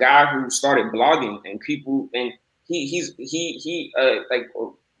a guy who started blogging, and people, and he like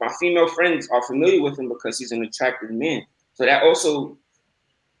my female friends are familiar with him because he's an attractive man. So that also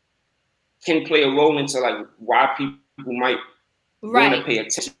can play a role into like why people might want to pay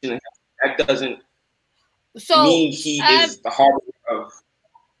attention. That doesn't mean he is the harbinger of.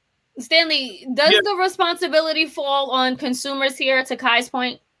 Stanley, does the responsibility fall on consumers here, to Kai's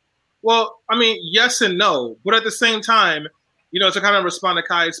point? Well, I mean, yes and no. But at the same time, to kind of respond to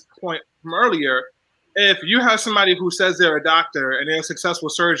Kai's point from earlier, if you have somebody who says they're a doctor and they're a successful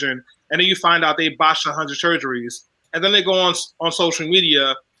surgeon, and then you find out they botched 100 surgeries, and then they go on social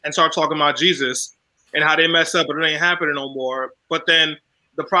media and start talking about Jesus and how they mess up, but it ain't happening no more. But then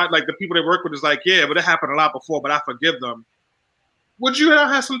the people they work with is like, yeah, but it happened a lot before, but I forgive them. Would you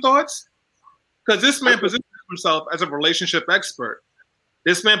have some thoughts? Because this man positions himself as a relationship expert.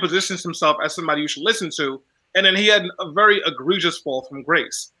 This man positions himself as somebody you should listen to. And then he had a very egregious fall from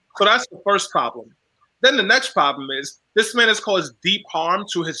grace. So that's the first problem. Then the next problem is this man has caused deep harm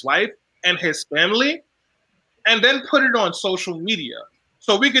to his wife and his family, and then put it on social media.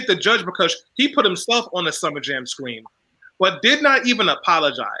 So we get to judge because he put himself on the Summer Jam screen, but did not even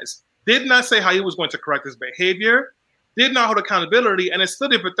apologize, did not say how he was going to correct his behavior, did not hold accountability, and is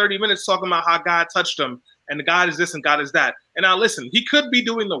stood there for 30 minutes talking about how God touched him, and God is this and God is that. And now listen, he could be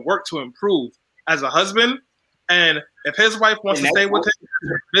doing the work to improve as a husband, and if his wife wants to stay with him in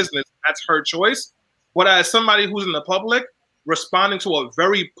her business, that's her choice. But as somebody who's in the public, responding to a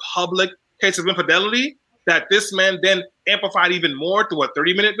very public case of infidelity, that this man then amplified even more through a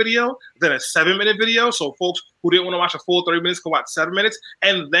 30-minute video than a 7-minute video. So folks who didn't want to watch a full 30 minutes could watch 7 minutes,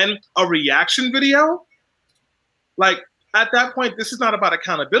 and then a reaction video. Like at that point, this is not about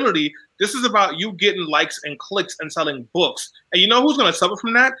accountability. This is about you getting likes and clicks and selling books. And you know who's going to suffer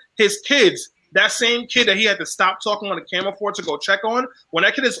from that? His kids. That same kid that he had to stop talking on the camera for to go check on, when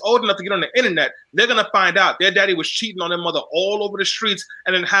that kid is old enough to get on the internet, they're going to find out their daddy was cheating on their mother all over the streets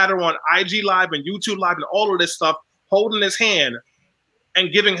and then had her on IG Live and YouTube Live and all of this stuff, holding his hand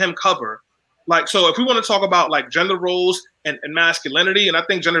and giving him cover. Like, so if we want to talk about like gender roles and masculinity, and I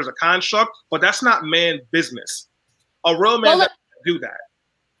think gender is a construct, but that's not man business. A real man doesn't do that.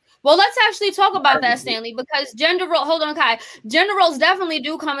 Well, let's actually talk about that, Stanley, because gender role. Hold on, Kai. Gender roles definitely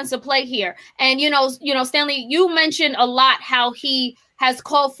do come into play here. And Stanley, you mentioned a lot how he has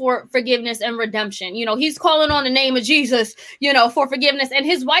called for forgiveness and redemption. He's calling on the name of Jesus, for forgiveness. And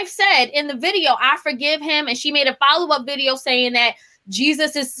his wife said in the video, "I forgive him," and she made a follow-up video saying that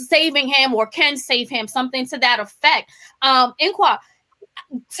Jesus is saving him or can save him, something to that effect. Inqua,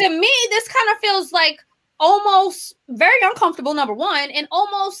 to me, this kind of feels like almost very uncomfortable, number one, and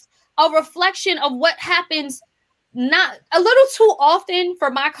almost a reflection of what happens not a little too often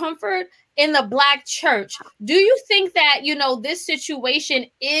for my comfort in the Black church. Do you think that, this situation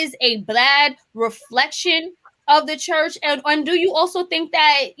is a bad reflection of the church? And do you also think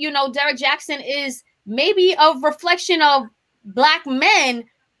that, Derrick Jaxn is maybe a reflection of Black men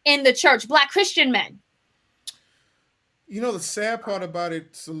in the church, Black Christian men? You know, the sad part about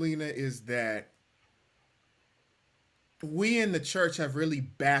it, Selena, is that we in the church have really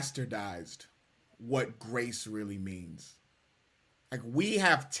bastardized what grace really means. Like, we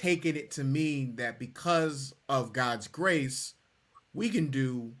have taken it to mean that because of God's grace, we can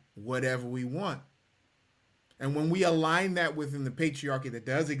do whatever we want. And when we align that within the patriarchy that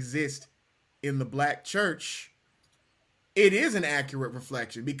does exist in the Black church, it is an accurate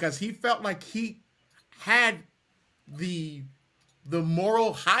reflection, because he felt like he had the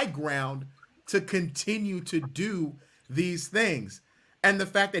moral high ground to continue to do these things. And the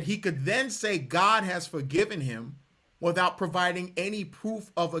fact that he could then say God has forgiven him without providing any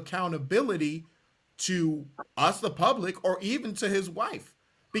proof of accountability to us, the public, or even to his wife.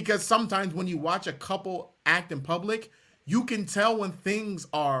 Because sometimes when you watch a couple act in public, you can tell when things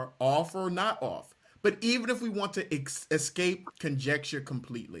are off or not off. But even if we want to escape conjecture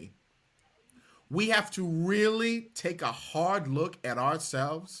completely, we have to really take a hard look at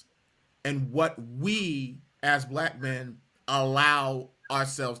ourselves and what we as Black men allow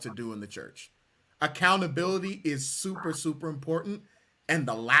ourselves to do in the church. Accountability is super, super important, and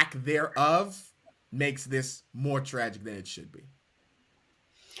the lack thereof makes this more tragic than it should be.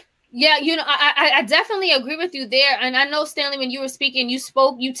 Yeah, I definitely agree with you there. And I know, Stanley, when you were speaking,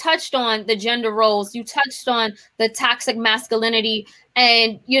 you touched on the gender roles, you touched on the toxic masculinity.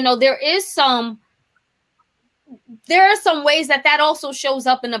 And, there are some ways that also shows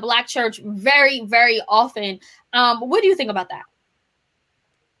up in the Black church very, very often. What do you think about that?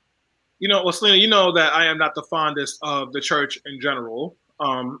 Selena, that I am not the fondest of the church in general.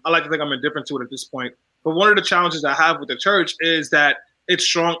 I like to think I'm indifferent to it at this point. But one of the challenges I have with the church is that its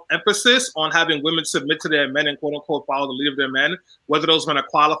strong emphasis on having women submit to their men and quote unquote follow the lead of their men, whether those men are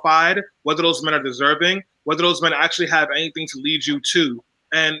qualified, whether those men are deserving, whether those men actually have anything to lead you to.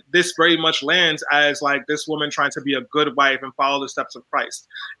 And this very much lands as like this woman trying to be a good wife and follow the steps of Christ.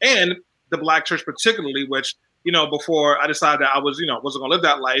 And the Black church particularly, which, before I decided that I wasn't going to live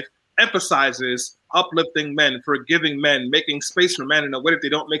that life, emphasizes uplifting men, forgiving men, making space for men in a way that they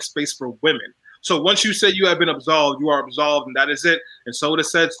don't make space for women. So once you say you have been absolved, you are absolved, and that is it. And so it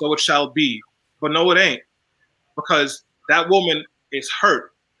is said, so it shall be. But no, it ain't. Because that woman is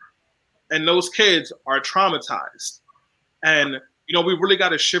hurt. And those kids are traumatized. And, we really got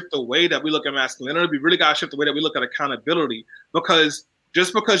to shift the way that we look at masculinity. We really got to shift the way that we look at accountability. Because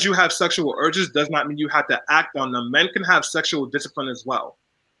just because you have sexual urges does not mean you have to act on them. Men can have sexual discipline as well.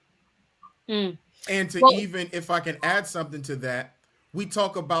 And even if I can add something to that, we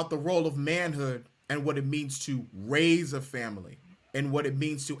talk about the role of manhood and what it means to raise a family and what it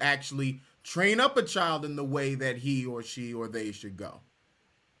means to actually train up a child in the way that he or she or they should go.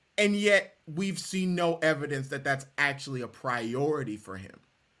 And yet we've seen no evidence that that's actually a priority for him.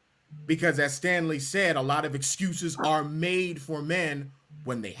 Because as Stanley said, a lot of excuses are made for men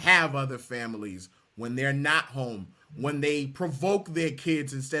when they have other families, when they're not home, when they provoke their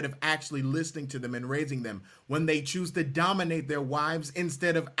kids instead of actually listening to them and raising them, when they choose to dominate their wives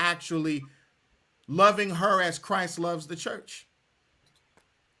instead of actually loving her as Christ loves the church.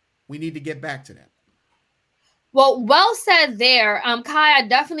 We need to get back to that. Well said there. Kai, I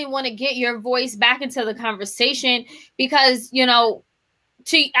definitely want to get your voice back into the conversation because,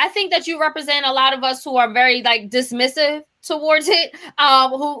 I think that you represent a lot of us who are very dismissive towards it,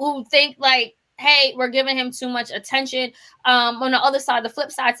 who think hey, we're giving him too much attention. On the other side, the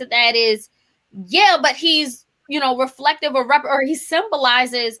flip side to that is, but he's, reflective or he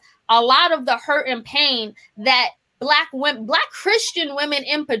symbolizes a lot of the hurt and pain that Black Christian women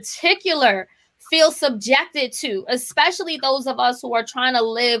in particular feel subjected to, especially those of us who are trying to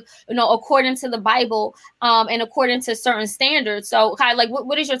live, according to the Bible, and according to certain standards. So, Kai,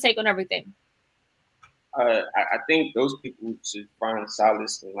 what is your take on everything? I think those people should find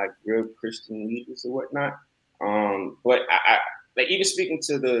solace in real Christian leaders or whatnot. But I even speaking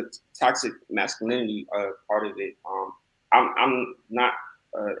to the toxic masculinity part of it, I'm not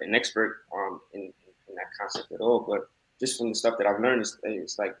an expert in that concept at all. But just from the stuff that I've learned,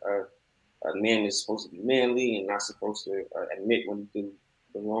 it's a man is supposed to be manly and not supposed to admit when he do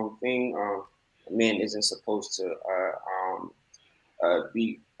the wrong thing. A man isn't supposed to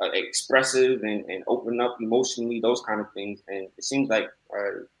be expressive and open up emotionally, those kind of things. And it seems like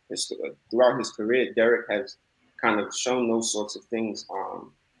throughout his career, Derek has kind of shown those sorts of things.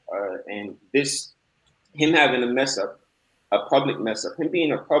 And him having a public mess up, him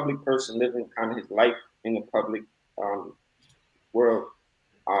being a public person, living kind of his life in the public world,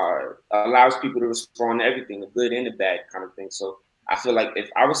 allows people to respond to everything, the good and the bad kind of thing. So I feel like if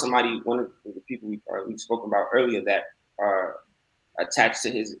I was somebody, one of the people we spoke about earlier, that attached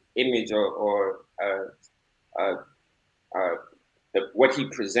to his image or what he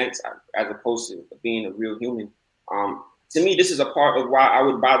presents as opposed to being a real human. To me, this is a part of why I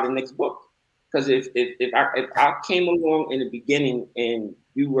would buy the next book. Because if I came along in the beginning and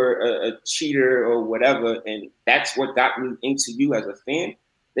you were a cheater or whatever, and that's what got me into you as a fan,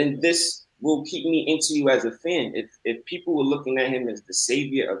 then this will keep me into you as a fan. If people were looking at him as the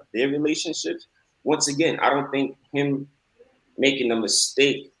savior of their relationships, once again, I don't think him making a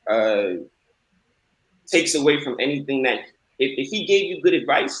mistake takes away from anything that if he gave you good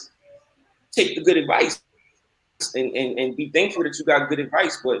advice, take the good advice and be thankful that you got good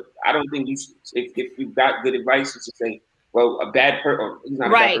advice. But I don't think you should, if you got good advice, you should say, well, a bad person, he's not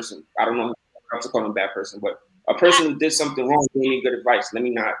a bad person. I don't know how to call him a bad person, but a person who did something wrong gave me good advice. Let me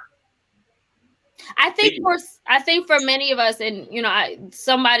not. I think for many of us, and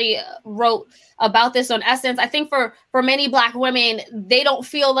somebody wrote about this on Essence. I think for many Black women, they don't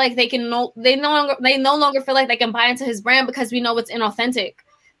feel like they no longer feel like they can buy into his brand because we know it's inauthentic.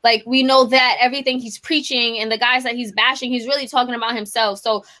 Like, we know that everything he's preaching and the guys that he's bashing, he's really talking about himself.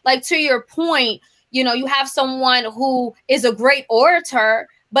 So, like, to your point, you have someone who is a great orator,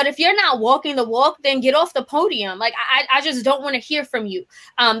 but if you're not walking the walk, then get off the podium. Like, I just don't want to hear from you.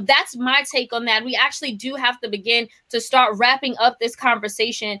 That's my take on that. We actually do have to begin to start wrapping up this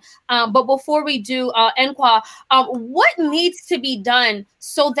conversation. But before we do, Nkwa, what needs to be done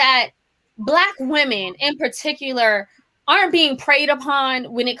so that Black women in particular aren't being preyed upon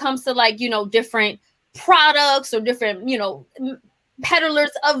when it comes to different products or different, peddlers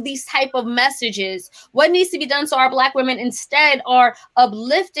of these type of messages? What needs to be done so our Black women instead are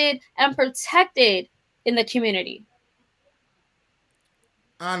uplifted and protected in the community?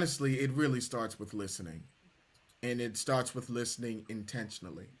 Honestly, it really starts with listening, and it starts with listening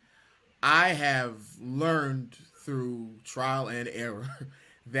intentionally. I have learned through trial and error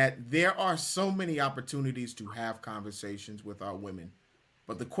that there are so many opportunities to have conversations with our women.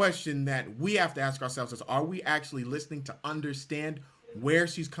 But the question that we have to ask ourselves is, are we actually listening to understand where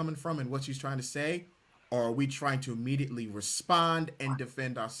she's coming from and what she's trying to say? Or are we trying to immediately respond and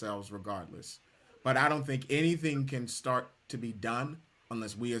defend ourselves regardless? But I don't think anything can start to be done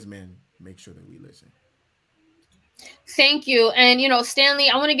unless we as men make sure that we listen. Thank you. And, Stanley,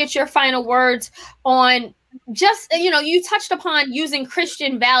 I want to get your final words on just, you touched upon using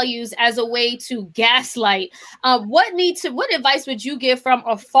Christian values as a way to gaslight. What advice would you give from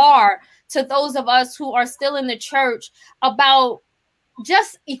afar to those of us who are still in the church about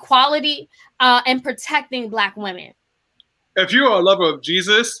just equality and protecting Black women? If you're a lover of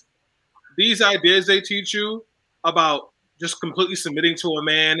Jesus, these ideas they teach you about just completely submitting to a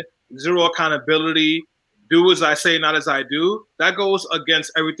man, zero accountability, do as I say, not as I do, that goes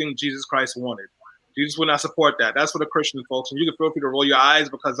against everything Jesus Christ wanted. Jesus would not support that. That's for the Christian folks. And you can feel free to roll your eyes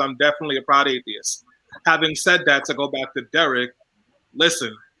because I'm definitely a proud atheist. Having said that, to go back to Derek,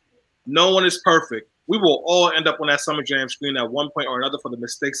 listen, no one is perfect. We will all end up on that Summer Jam screen at one point or another for the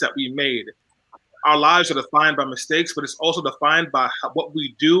mistakes that we made. Our lives are defined by mistakes, but it's also defined by what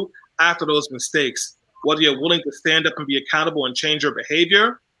we do after those mistakes. Whether you're willing to stand up and be accountable and change your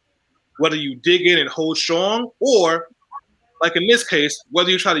behavior, whether you dig in and hold strong, or like in this case,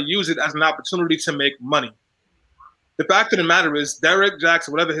 whether you try to use it as an opportunity to make money. The fact of the matter is, Derek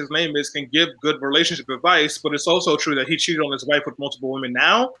Jackson, whatever his name is, can give good relationship advice, but it's also true that he cheated on his wife with multiple women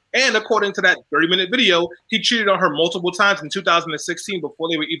now. And according to that 30-minute video, he cheated on her multiple times in 2016 before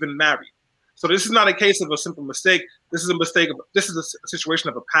they were even married. So this is not a case of a simple mistake. This is a situation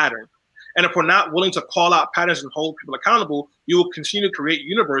of a pattern. And if we're not willing to call out patterns and hold people accountable, you will continue to create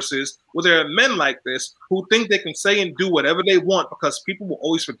universes where there are men like this who think they can say and do whatever they want because people will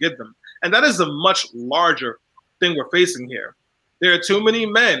always forgive them. And that is a much larger thing we're facing here. There are too many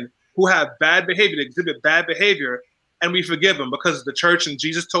men who have bad behavior, exhibit bad behavior, and we forgive them because the church and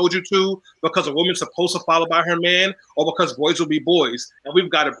Jesus told you to, because a woman's supposed to follow by her man, or because boys will be boys. And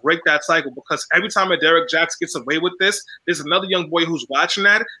we've got to break that cycle because every time a Derek Jackson gets away with this, there's another young boy who's watching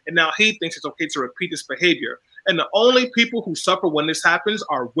that, and now he thinks it's okay to repeat this behavior. And the only people who suffer when this happens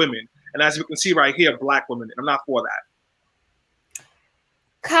are women. And as you can see right here, Black women. And I'm not for that.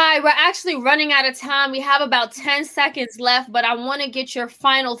 Kai, we're actually running out of time. We have about 10 seconds left, but I want to get your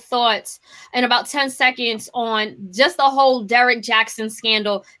final thoughts in about 10 seconds on just the whole Derek Jackson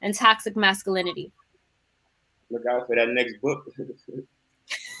scandal and toxic masculinity. Look out for that next book.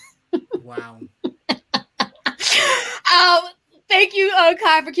 Wow. Thank you,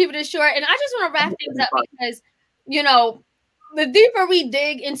 Kai, for keeping it short. And I just want to wrap things up because, the deeper we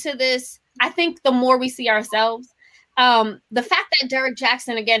dig into this, I think the more we see ourselves. the fact that Derek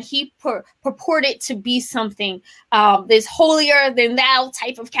Jackson, again, he purported to be something, this holier than thou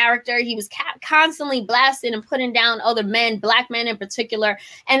type of character. He was constantly blasting and putting down other men, black men in particular.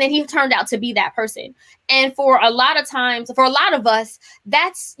 And then he turned out to be that person. And for a lot of times, for a lot of us,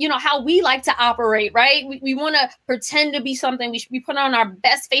 that's, you know, how we like to operate, right? We want to pretend to be something. We put on our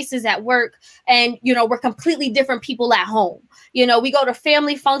best faces at work, and, you know, we're completely different people at home. You know, we go to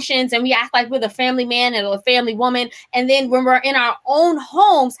family functions and we act like we're the family man and a family woman. And then when we're in our own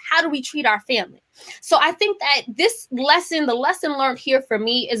homes, how do we treat our family? So I think that this lesson, the lesson learned here for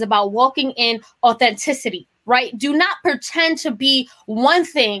me, is about walking in authenticity. Right? Do not pretend to be one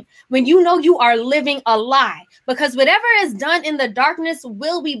thing when you know you are living a lie, because whatever is done in the darkness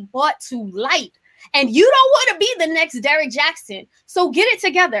will be brought to light. And you don't want to be the next Derek Jackson. So get it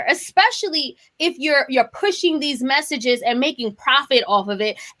together, especially if you're pushing these messages and making profit off of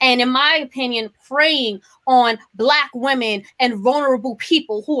it. And in my opinion, preying on Black women and vulnerable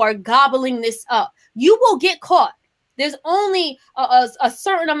people who are gobbling this up. You will get caught. There's only a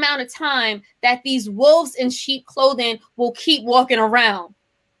certain amount of time that these wolves in sheep clothing will keep walking around.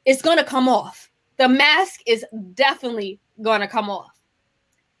 It's going to come off. The mask is definitely going to come off.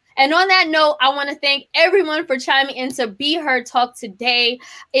 And on that note, I want to thank everyone for chiming in to Be Heard Talk today.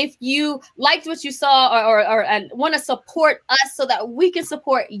 If you liked what you saw or want to support us so that we can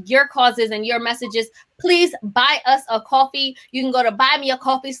support your causes and your messages, please buy us a coffee. You can go to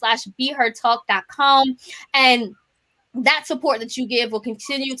buymeacoffee.com, and that support that you give will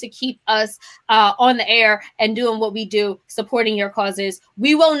continue to keep us on the air and doing what we do, supporting your causes.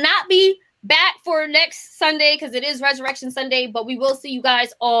 We will not be back for next Sunday because it is Resurrection Sunday, but we will see you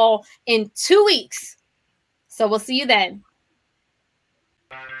guys all in 2 weeks. So we'll see you then.